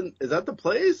 Is that the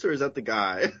place or is that the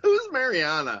guy? Who's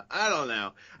Mariana? I don't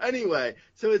know. Anyway,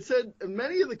 so it said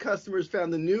many of the customers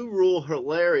found the new rule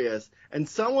hilarious, and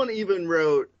someone even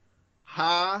wrote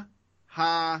ha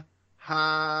ha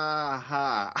ha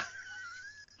ha.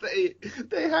 They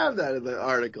have that in the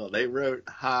article. They wrote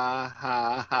ha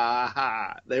ha ha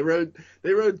ha. They wrote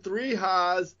 3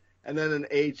 ha's and then an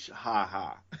H ha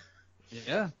ha.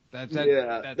 Yeah, that's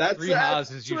 3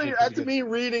 ha's is usually that's me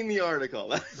reading the article.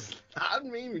 That's not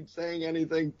me saying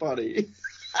anything funny.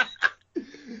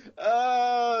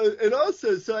 And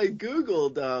also, so I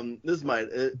Googled.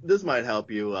 This might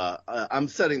help you. I'm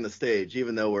setting the stage,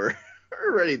 even though we're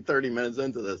already 30 minutes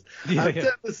into this. I'm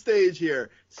setting the stage here.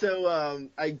 So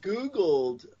I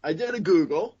did a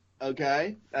Google.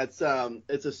 Okay, that's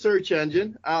it's a search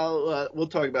engine. We'll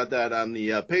talk about that on the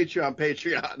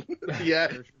Patreon.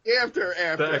 Yeah, after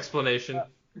the explanation.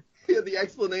 The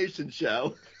explanation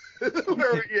show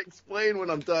where we explain what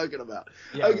I'm talking about.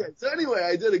 Yeah. Okay, so anyway,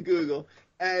 I did a Google,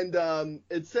 and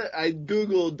it said I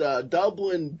Googled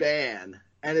Dublin ban,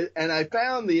 And I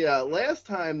found the last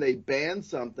time they banned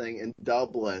something in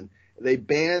Dublin, they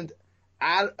banned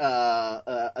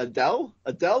Adele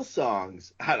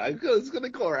songs. I was going to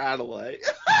call her Adelaide.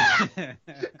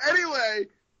 Anyway,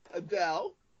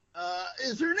 Adele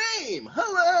is her name.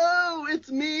 Hello,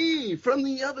 it's me from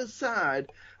the other side.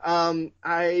 I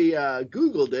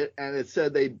Googled it, and it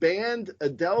said they banned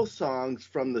Adele songs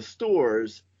from the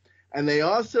stores, and they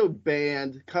also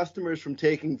banned customers from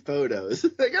taking photos.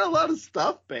 They got a lot of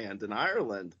stuff banned in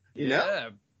Ireland. You know?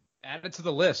 Add it to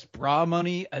the list. Bra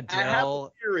money, Adele. I have a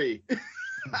theory.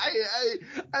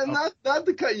 I'm not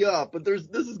to cut you off, but this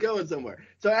is going somewhere.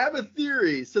 So I have a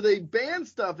theory. So they banned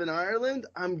stuff in Ireland.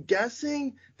 I'm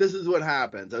guessing this is what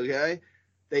happens. Okay,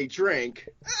 they drink.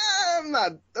 I'm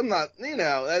not. You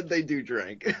know, they do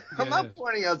drink. Yeah. I'm not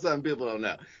pointing out something people don't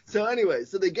know. So anyway,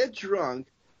 so they get drunk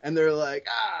and they're like,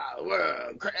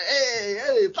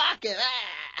 hey, fuck it,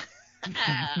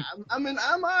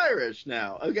 I'm Irish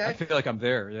now. Okay, I feel like I'm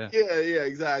there. Yeah,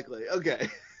 exactly. Okay.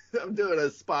 I'm doing a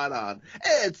spot on.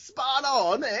 Hey, it's spot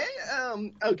on, eh?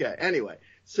 Okay, anyway.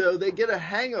 So they get a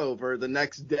hangover the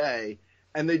next day,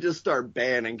 and they just start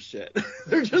banning shit.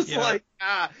 They're just like,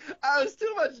 it's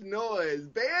too much noise.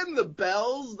 Ban the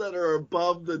bells that are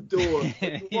above the door.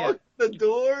 Lock the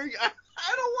door.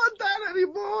 I don't want that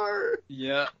anymore.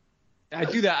 Yeah. I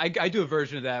do that. I do a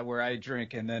version of that where I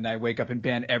drink, and then I wake up and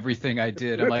ban everything I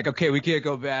did. I'm like, okay, we can't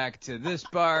go back to this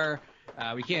bar.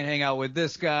 We can't hang out with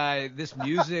this guy. This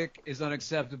music is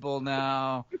unacceptable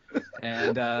now,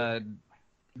 and I'm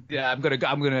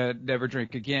gonna never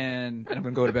drink again, and I'm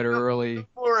gonna go to bed early. No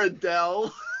more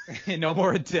Adele. No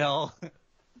more Adele.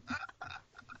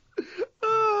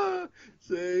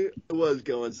 See, it was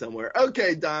going somewhere.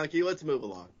 Okay, Donkey, let's move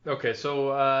along. Okay,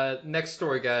 so next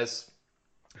story, guys.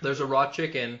 There's a raw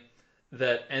chicken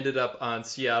that ended up on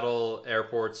Seattle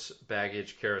Airport's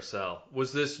baggage carousel.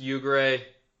 Was this you, Gray?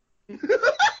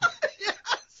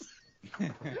 Yes.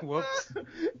 Whoops.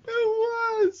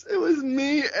 It was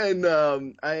me, and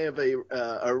I have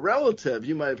a relative.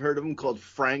 You might have heard of him, called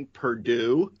Frank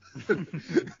Perdue.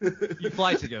 You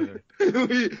fly together.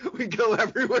 we go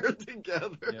everywhere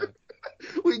together. Yeah.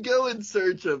 We go in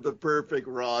search of the perfect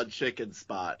raw chicken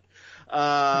spot.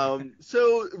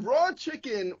 So raw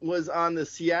chicken was on the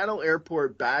Seattle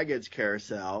Airport baggage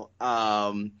carousel.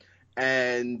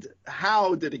 And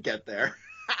how did it get there?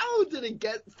 How did it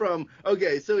get from –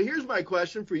 okay, so here's my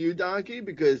question for you, Donkey,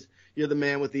 because you're the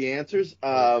man with the answers.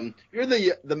 You're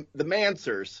the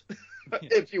mansers,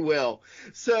 if you will.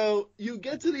 So you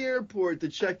get to the airport to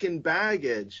check in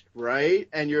baggage, right?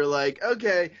 And you're like,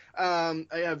 okay, I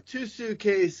have 2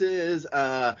 suitcases,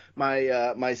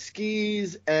 my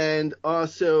skis, and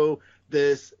also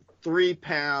this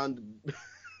 3-pound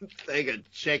thing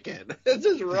of chicken. It's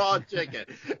just raw chicken.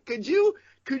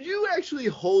 Could you actually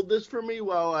hold this for me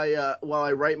while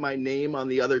I write my name on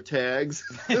the other tags?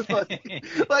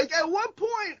 like at what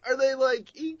point are they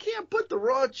like, you can't put the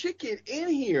raw chicken in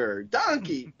here?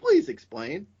 Donkey, please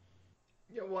explain.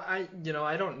 Yeah, well, I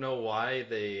don't know why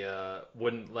they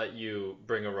wouldn't let you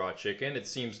bring a raw chicken. It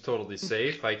seems totally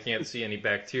safe. I can't see any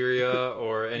bacteria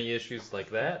or any issues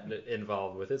like that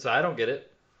involved with it, so I don't get it.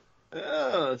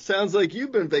 Sounds like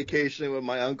you've been vacationing with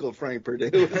my uncle Frank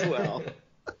Perdue as well.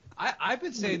 I've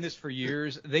been saying this for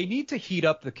years. They need to heat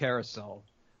up the carousel.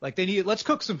 Like let's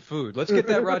cook some food. Let's get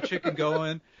that raw chicken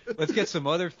going. Let's get some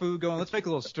other food going. Let's make a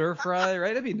little stir fry, right?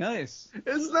 That'd be nice.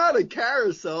 It's not a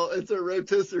carousel. It's a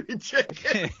rotisserie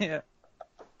chicken. Yeah.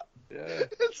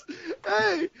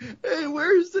 Hey,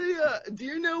 where's the do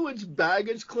you know which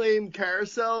baggage claim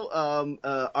carousel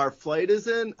our flight is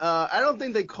in? I don't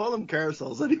think they call them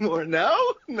carousels anymore.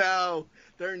 No.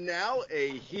 They're now a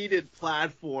heated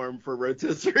platform for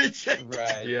rotisserie chicken.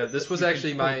 Right. Yeah, this was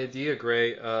actually my idea,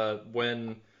 Gray.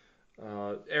 When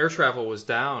air travel was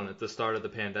down at the start of the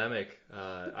pandemic,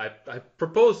 I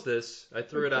proposed this. I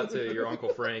threw it out to your Uncle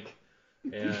Frank,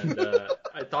 and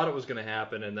I thought it was going to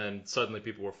happen, and then suddenly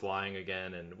people were flying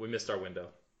again, and we missed our window.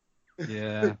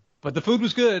 Yeah, but the food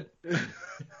was good.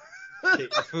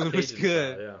 The food was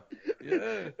good.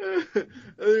 Yeah.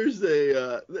 There's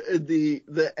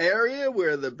the area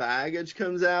where the baggage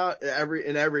comes out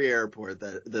in every airport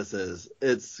that this is.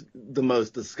 It's the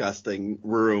most disgusting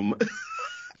room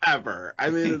ever.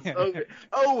 I mean, it's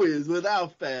always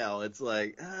without fail. It's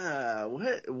like,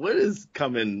 what is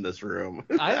coming in this room?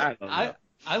 I don't know.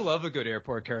 I love a good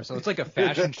airport carousel. It's like a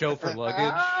fashion show for luggage.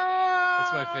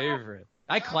 That's my favorite.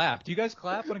 I clap. Do you guys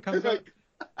clap when it comes up?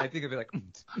 I think it'd be like,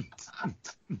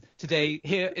 today,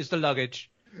 here is the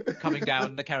luggage coming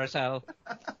down the carousel.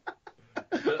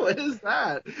 What is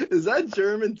that? Is that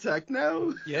German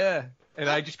techno? Yeah. And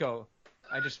I just go,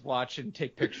 I just watch and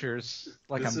take pictures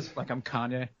like I'm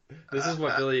Kanye. This is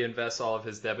what Billy invests all of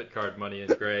his debit card money in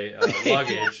Grey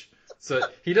luggage. So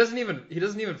he doesn't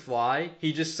even fly.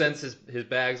 He just sends his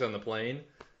bags on the plane,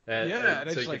 and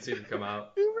so you can see them come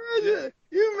out.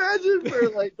 You imagine for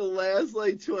like the last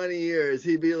like 20 years,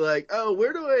 he'd be like, "Oh,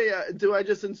 where do I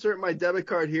just insert my debit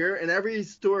card here?" And every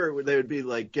store they would be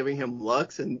like giving him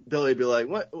looks, and Billy'd be like,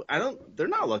 "What? They're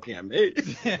not looking at me."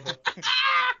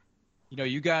 You know,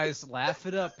 you guys laugh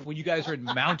it up when you guys are in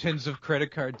mountains of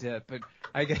credit card debt, but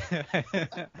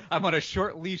I'm on a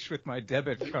short leash with my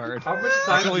debit card. How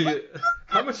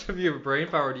much of your brain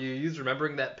power do you use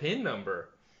remembering that PIN number?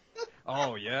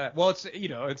 Oh yeah, well it's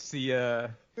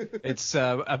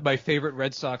my favorite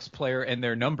Red Sox player and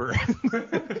their number.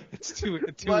 It's too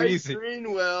Mike easy.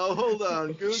 Greenwell, hold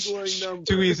on, googling number.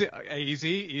 Too easy,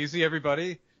 easy,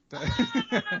 everybody.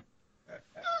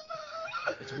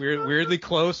 It's weirdly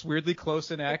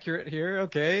close and accurate here.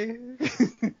 Okay.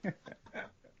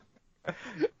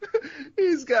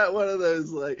 He's got one of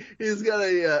those he's got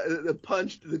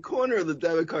the corner of the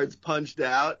debit card's punched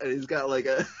out, and he's got like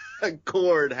a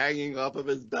cord hanging off of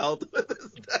his belt with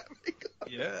his debit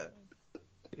card.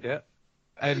 Yeah.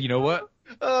 And you know what?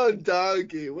 Oh,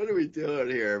 Donkey, what are we doing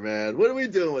here, man? What are we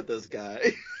doing with this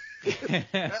guy?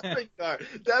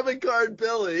 Debit card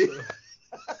Billy.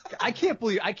 I can't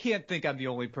think I'm the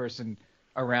only person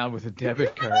around with a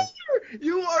debit card.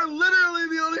 You are literally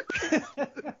the only person.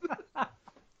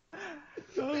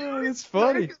 Oh, it's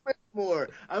funny. More.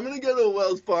 I'm gonna go to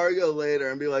Wells Fargo later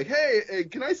and be like, hey,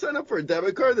 can I sign up for a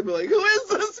debit card? They'll be like, who is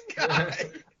this guy?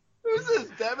 Who's this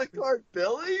debit card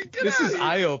Billy? This is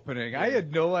eye-opening. I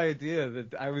had no idea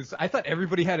that I thought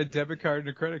everybody had a debit card and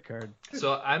a credit card.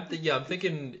 So I'm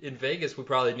thinking in Vegas we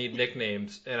probably need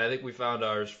nicknames, and I think we found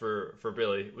ours for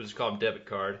Billy. We'll just call him Debit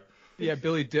Card. Yeah,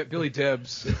 Billy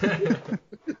Debs.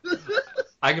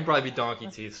 I can probably be Donkey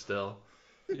Teeth still.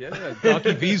 Yeah,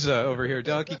 Donkey Visa over here.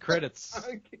 Donkey Credits.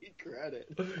 Donkey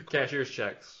Credit. Cashier's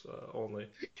checks only.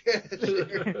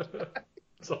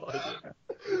 That's all I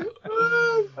do.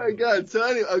 Oh my God. So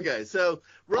anyway, okay. So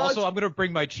also, I'm gonna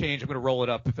bring my change. I'm gonna roll it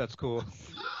up if that's cool.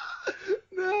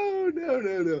 No.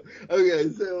 Okay.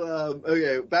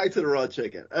 So back to the raw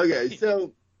chicken. Okay.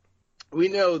 So we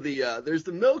know there's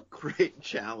the milk crate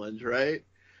challenge, right?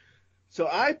 So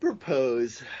I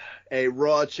propose a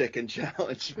raw chicken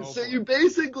challenge. So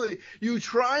you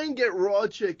try and get raw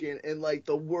chicken in like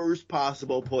the worst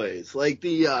possible place. Like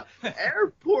the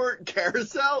airport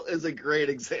carousel is a great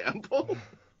example.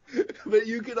 But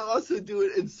you could also do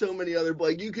it in so many other,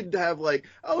 like you could have like,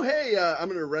 oh hey, I'm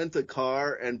gonna rent a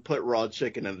car and put raw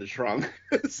chicken in the trunk.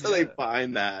 So they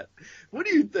find that. What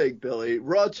do you think, Billy?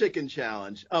 Raw chicken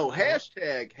challenge. Oh,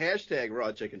 hashtag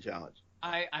raw chicken challenge.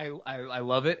 I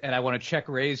love it, and I want to check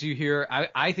raise you here.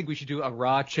 I think we should do a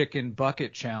raw chicken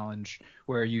bucket challenge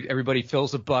where everybody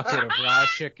fills a bucket of raw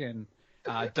chicken,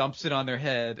 dumps it on their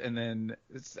head, and then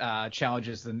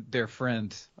challenges their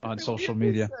friend on social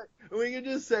media. We could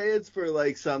just say it's for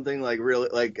like something like really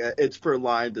like it's for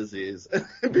Lyme disease.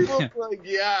 People are like,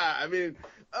 yeah, I mean,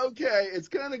 okay, it's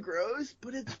kind of gross,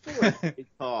 but it's for a great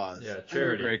cause. Yeah,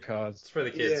 charity. Great cause. It's for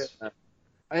the kids. Yeah.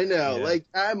 I know. Yeah. Like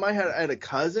I had a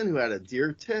cousin who had a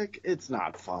deer tick. It's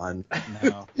not fun.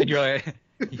 No. And you're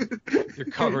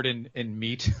covered in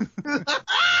meat.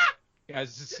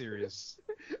 Guys, this is serious.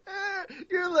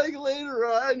 You're like later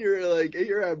on,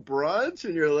 you're at brunch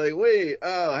and you're like, wait,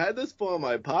 I had this fall in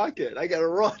my pocket. I got a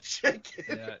raw chicken.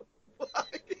 Yeah.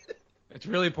 It's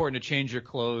really important to change your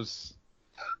clothes,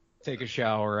 take a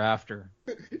shower after.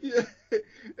 Yeah.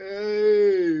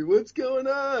 Hey, what's going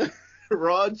on?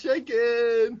 Raw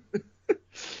chicken.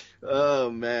 Oh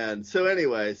man. So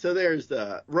anyway, there's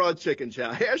the raw chicken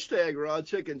challenge. Hashtag raw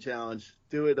chicken challenge.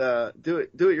 Do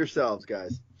it yourselves,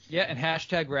 guys. Yeah, and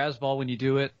hashtag Razzball when you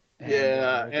do it.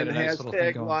 And nice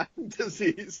hashtag Lyme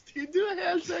disease. Do you do a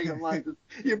hashtag on Lyme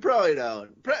disease? You probably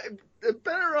don't.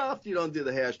 Better off you don't do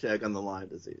the hashtag on the Lyme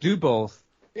disease. Do both.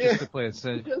 Yeah. Just to play it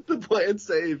safe. Just to play it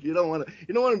safe. You don't want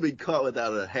to be caught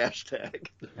without a hashtag.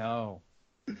 No.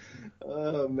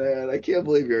 Oh man, I can't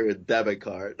believe you're a debit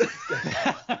card.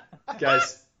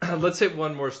 Guys, let's hit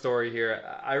one more story here.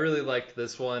 I really liked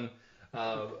this one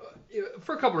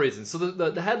for a couple reasons. So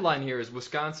the headline here is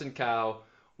Wisconsin cow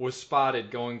was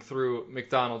spotted going through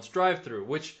McDonald's drive-thru,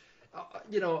 which,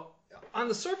 on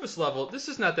the surface level, this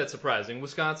is not that surprising.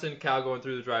 Wisconsin cow going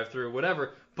through the drive-thru,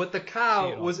 whatever. But the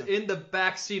cow was in the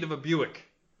back seat of a Buick.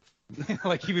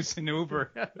 Like he was in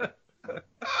Uber.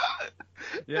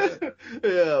 Yeah.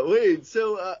 Yeah. Wait.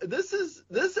 So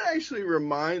this actually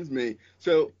reminds me.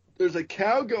 So there's a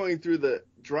cow going through the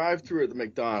drive-thru at the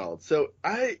McDonald's. So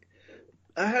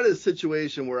I had a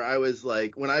situation where I was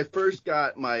like, when I first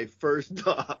got my first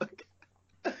dog,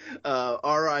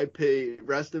 R.I.P.,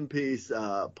 rest in peace,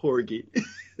 Porgy.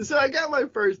 So I got my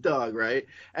first dog, right?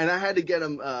 And I had to get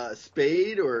him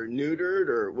spayed or neutered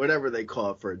or whatever they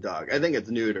call it for a dog. I think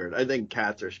it's neutered. I think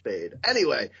cats are spayed.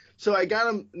 Anyway, so I got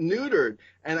him neutered.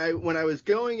 And when I was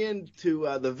going into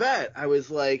the vet, I was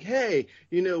like, hey,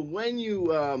 when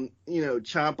you,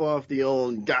 chop off the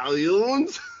old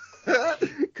galloons,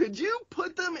 could you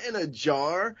put them in a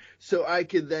jar so I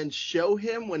could then show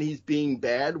him when he's being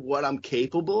bad what I'm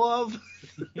capable of?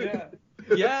 Yeah.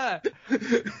 Yeah.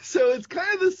 So it's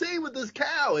kind of the same with this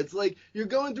cow. It's like you're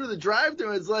going through the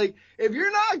drive-thru. It's like, if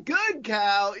you're not good,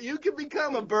 cow, you can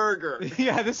become a burger.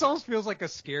 Yeah, this almost feels like a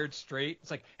scared straight.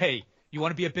 It's like, hey, you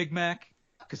want to be a Big Mac?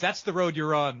 Because that's the road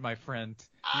you're on, my friend.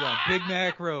 You're on Big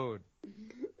Mac Road.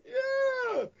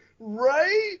 Yeah.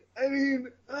 Right? I mean,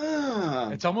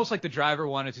 It's almost like the driver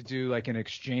wanted to do like an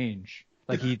exchange.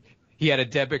 Like he had a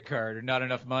debit card or not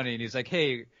enough money, and he's like,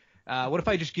 hey, what if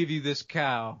I just give you this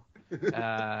cow,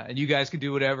 and you guys can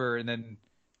do whatever, and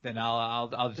then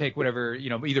I'll take whatever,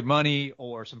 either money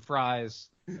or some fries.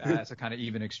 It's a kind of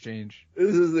even exchange.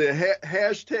 This is the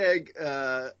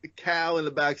hashtag cow in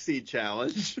the backseat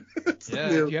challenge. Yeah,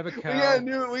 new. if you have a cow.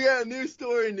 We got a new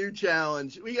story, new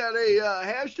challenge. We got a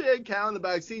hashtag cow in the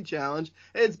backseat challenge.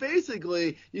 It's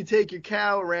basically you take your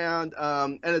cow around,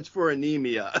 and it's for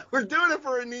anemia. We're doing it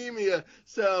for anemia,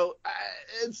 so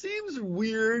it seems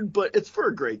weird, but it's for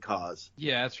a great cause.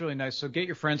 Yeah, it's really nice. So get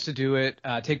your friends to do it.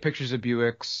 Take pictures of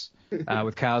Buicks.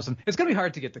 With cows. It's going to be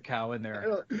hard to get the cow in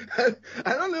there.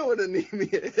 I don't know what anemia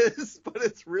is, but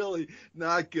it's really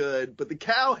not good. But the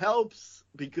cow helps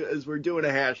because we're doing a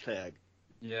hashtag.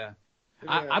 Yeah.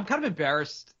 I'm kind of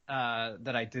embarrassed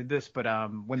that I did this, but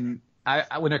when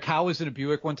a cow was in a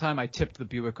Buick one time, I tipped the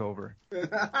Buick over. Is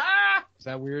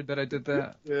that weird that I did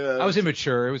that? Yeah. I was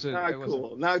immature. It was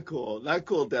not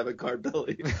cool, debit card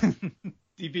Billy.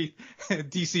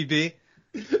 DCB.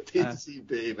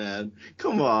 DCB, man.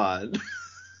 Come on.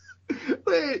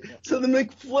 Wait, so the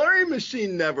McFlurry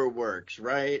machine never works,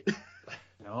 right?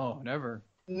 No, never.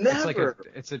 Never.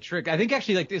 It's a trick. I think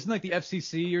actually, isn't the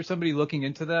FCC or somebody looking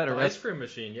into that? Or ice cream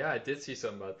machine. Yeah, I did see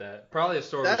something about that. Probably a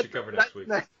story we should cover next week.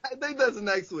 I think that's a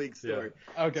next week's story.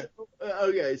 Yeah. Okay.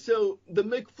 Okay, so the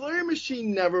McFlurry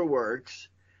machine never works.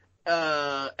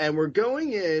 And we're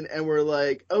going in and we're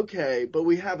like, okay, but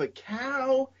we have a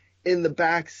cow in the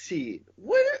back seat.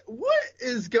 What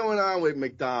is going on with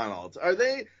McDonald's? Are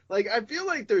they I feel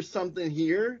like there's something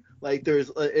here. Like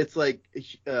it's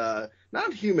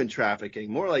not human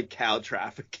trafficking, more like cow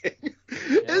trafficking.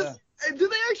 Yeah. Do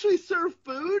they actually serve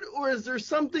food, or is there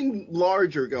something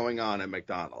larger going on at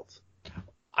McDonald's?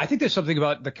 I think there's something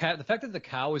about the fact that the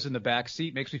cow is in the back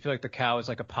seat makes me feel like the cow is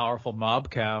like a powerful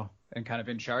mob cow and kind of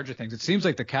in charge of things. It seems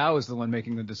like the cow is the one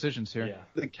making the decisions here. Yeah.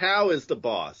 The cow is the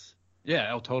boss.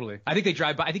 Yeah, totally. I think they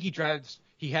drive by. I think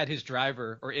he had his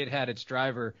driver, or it had its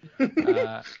driver,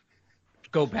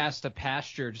 go past the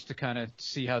pasture just to kind of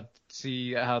see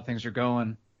how things are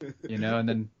going, and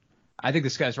then I think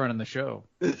this guy's running the show.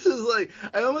 This is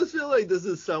I almost feel like this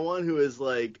is someone who is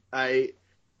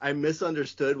I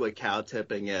misunderstood what cow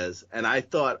tipping is, and I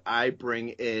thought I bring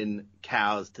in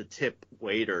cows to tip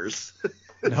waiters.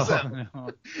 No.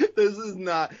 This is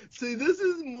not. See, this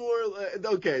is more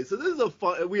okay. So this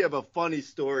is we have a funny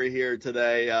story here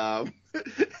today.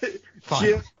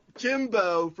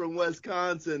 Jimbo from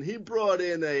Wisconsin, he brought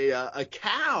in a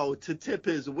cow to tip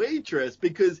his waitress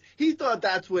because he thought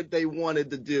that's what they wanted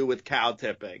to do with cow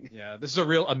tipping. Yeah, this is a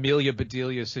real Amelia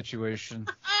Bedelia situation.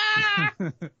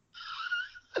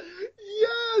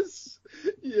 Yes.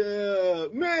 Yeah,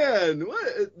 man,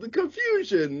 what the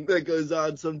confusion that goes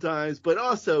on sometimes, but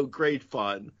also great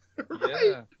fun. Right?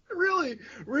 Yeah.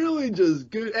 Really just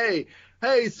good.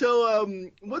 Hey, so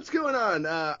what's going on?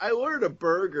 I ordered a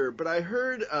burger, but I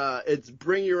heard it's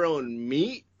bring your own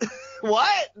meat.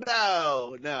 What?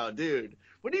 No, dude.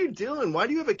 What are you doing? Why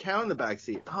do you have a cow in the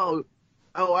backseat?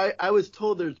 Oh, I was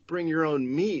told there's bring your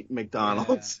own meat,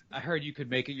 McDonald's. Yeah. I heard you could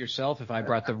make it yourself if I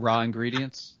brought the raw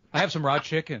ingredients. I have some raw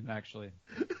chicken, actually.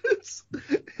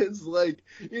 It's like,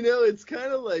 it's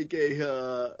kind of like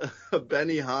a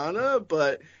Benihana,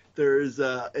 but there's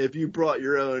if you brought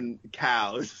your own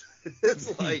cows.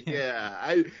 It's like,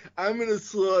 yeah, I'm gonna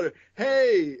slaughter.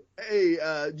 Hey,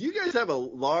 do you guys have a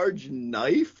large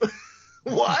knife?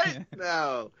 What?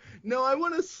 No, I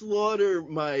want to slaughter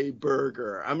my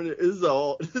burger. This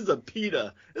is a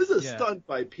PETA. This is a stunt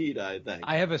by PETA, I think.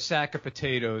 I have a sack of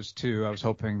potatoes too. I was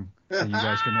hoping that you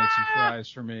guys could make some fries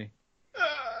for me.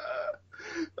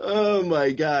 Oh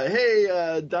my God.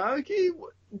 Hey, Donkey,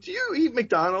 do you eat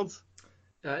McDonald's?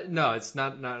 No, it's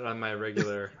not on my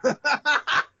regular.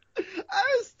 I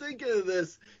was thinking of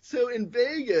this. So in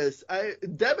Vegas,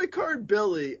 debit card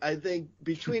Billy, I think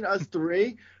between us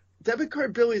three, debit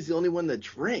card Billy is the only one that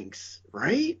drinks,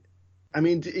 right? I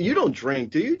mean, you don't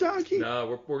drink, do you, Donkey?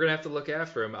 No, we're gonna have to look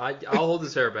after him. I'll hold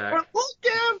his hair back. Look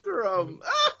after him.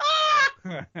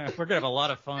 We're gonna have a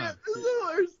lot of fun. Yeah, this is the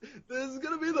worst. This is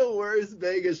gonna be the worst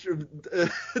Vegas trip.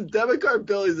 Debit card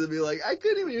Billy's gonna be like, I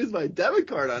couldn't even use my debit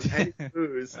card on any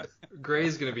booze.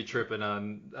 Gray's gonna be tripping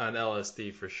on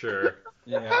LSD for sure.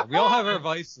 Yeah, we all have our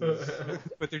vices,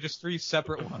 but they're just 3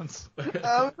 separate ones.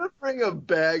 I'm gonna bring a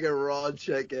bag of raw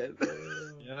chicken.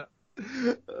 Yeah.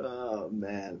 Oh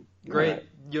man. Great.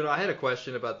 I had a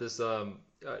question about this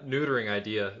neutering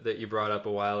idea that you brought up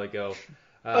a while ago.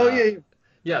 Yeah.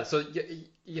 Yeah. So I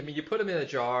mean, you put them in a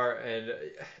jar, and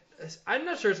I'm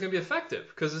not sure it's gonna be effective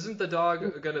because isn't the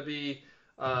dog gonna be,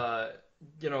 isn't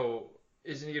he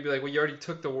gonna be like, well, you already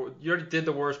did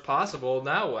the worst possible.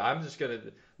 Now I'm just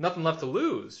nothing left to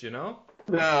lose, No,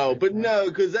 but no,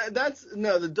 because that's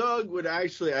the dog would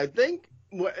actually, I think,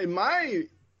 in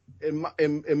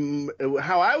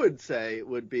how I would say it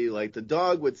would be like the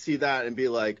dog would see that and be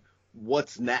like,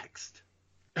 what's next?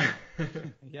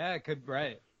 Yeah, it could,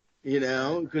 right.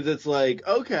 Because it's like,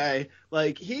 okay,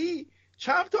 like he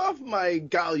chopped off my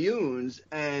galloons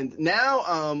and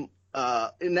now I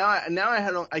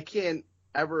can't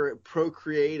ever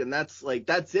procreate, and that's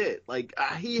it. Like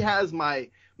he has my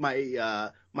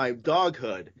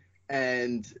doghood,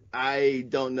 and I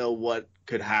don't know what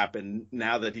could happen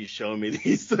now that he's showing me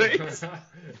these things.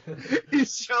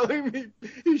 he's showing me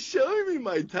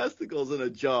my testicles in a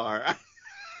jar.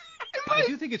 I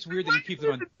do think it's weird that you keep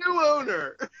them on new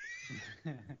owner.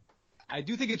 I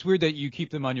do think it's weird that you keep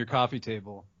them on your coffee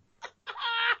table.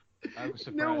 I was surprised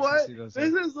You know what? to see those.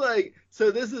 This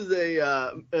is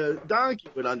a Donkey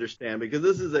would understand because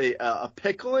this is a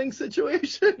pickling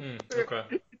situation.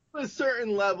 Okay. A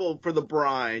certain level for the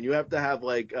brine, you have to have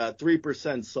like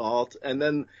 3% salt, and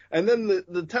then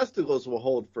the testicles will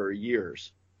hold for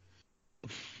years.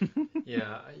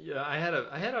 Yeah. I had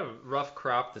a rough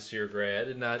crop this year, Gray. I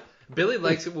did not. Billy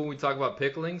likes it when we talk about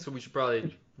pickling, so we should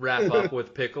probably wrap up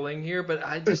with pickling here. But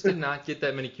I just did not get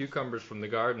that many cucumbers from the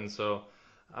garden, so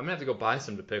I'm gonna have to go buy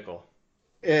some to pickle.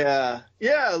 Yeah.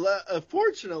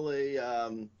 Fortunately,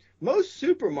 most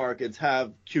supermarkets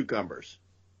have cucumbers.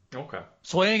 Okay.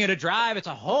 Swing and a drive. It's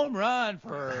a home run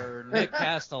for Nick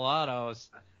Castellanos.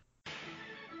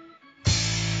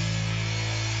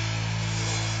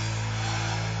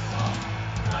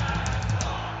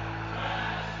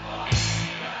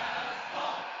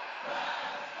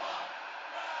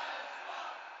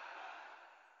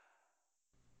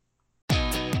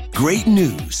 Great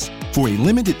news. For a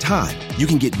limited time, you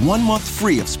can get 1 month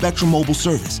free of Spectrum Mobile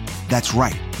service. That's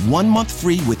right, 1 month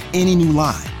free with any new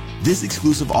line. This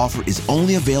exclusive offer is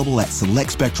only available at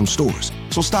select Spectrum stores,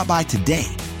 so stop by today.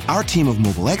 Our team of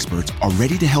mobile experts are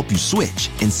ready to help you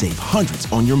switch and save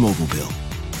hundreds on your mobile bill.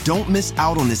 Don't miss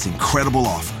out on this incredible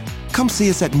offer. Come see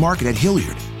us at Market at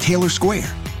Hilliard, Taylor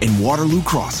Square, and Waterloo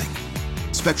Crossing.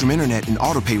 Spectrum Internet and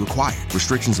autopay required.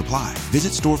 Restrictions apply.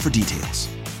 Visit store for details.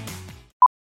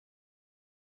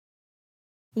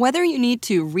 Whether you need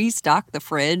to restock the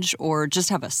fridge or just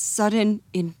have a sudden,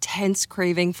 intense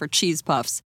craving for cheese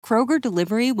puffs, Kroger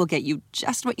Delivery will get you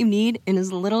just what you need in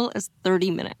as little as 30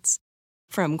 minutes.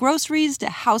 From groceries to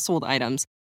household items,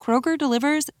 Kroger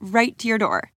delivers right to your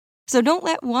door. So don't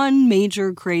let one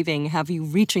major craving have you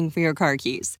reaching for your car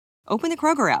keys. Open the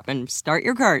Kroger app and start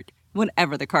your cart,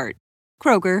 whatever the cart.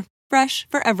 Kroger, fresh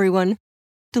for everyone.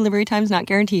 Delivery times not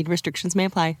guaranteed. Restrictions may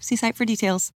apply. See site for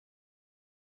details.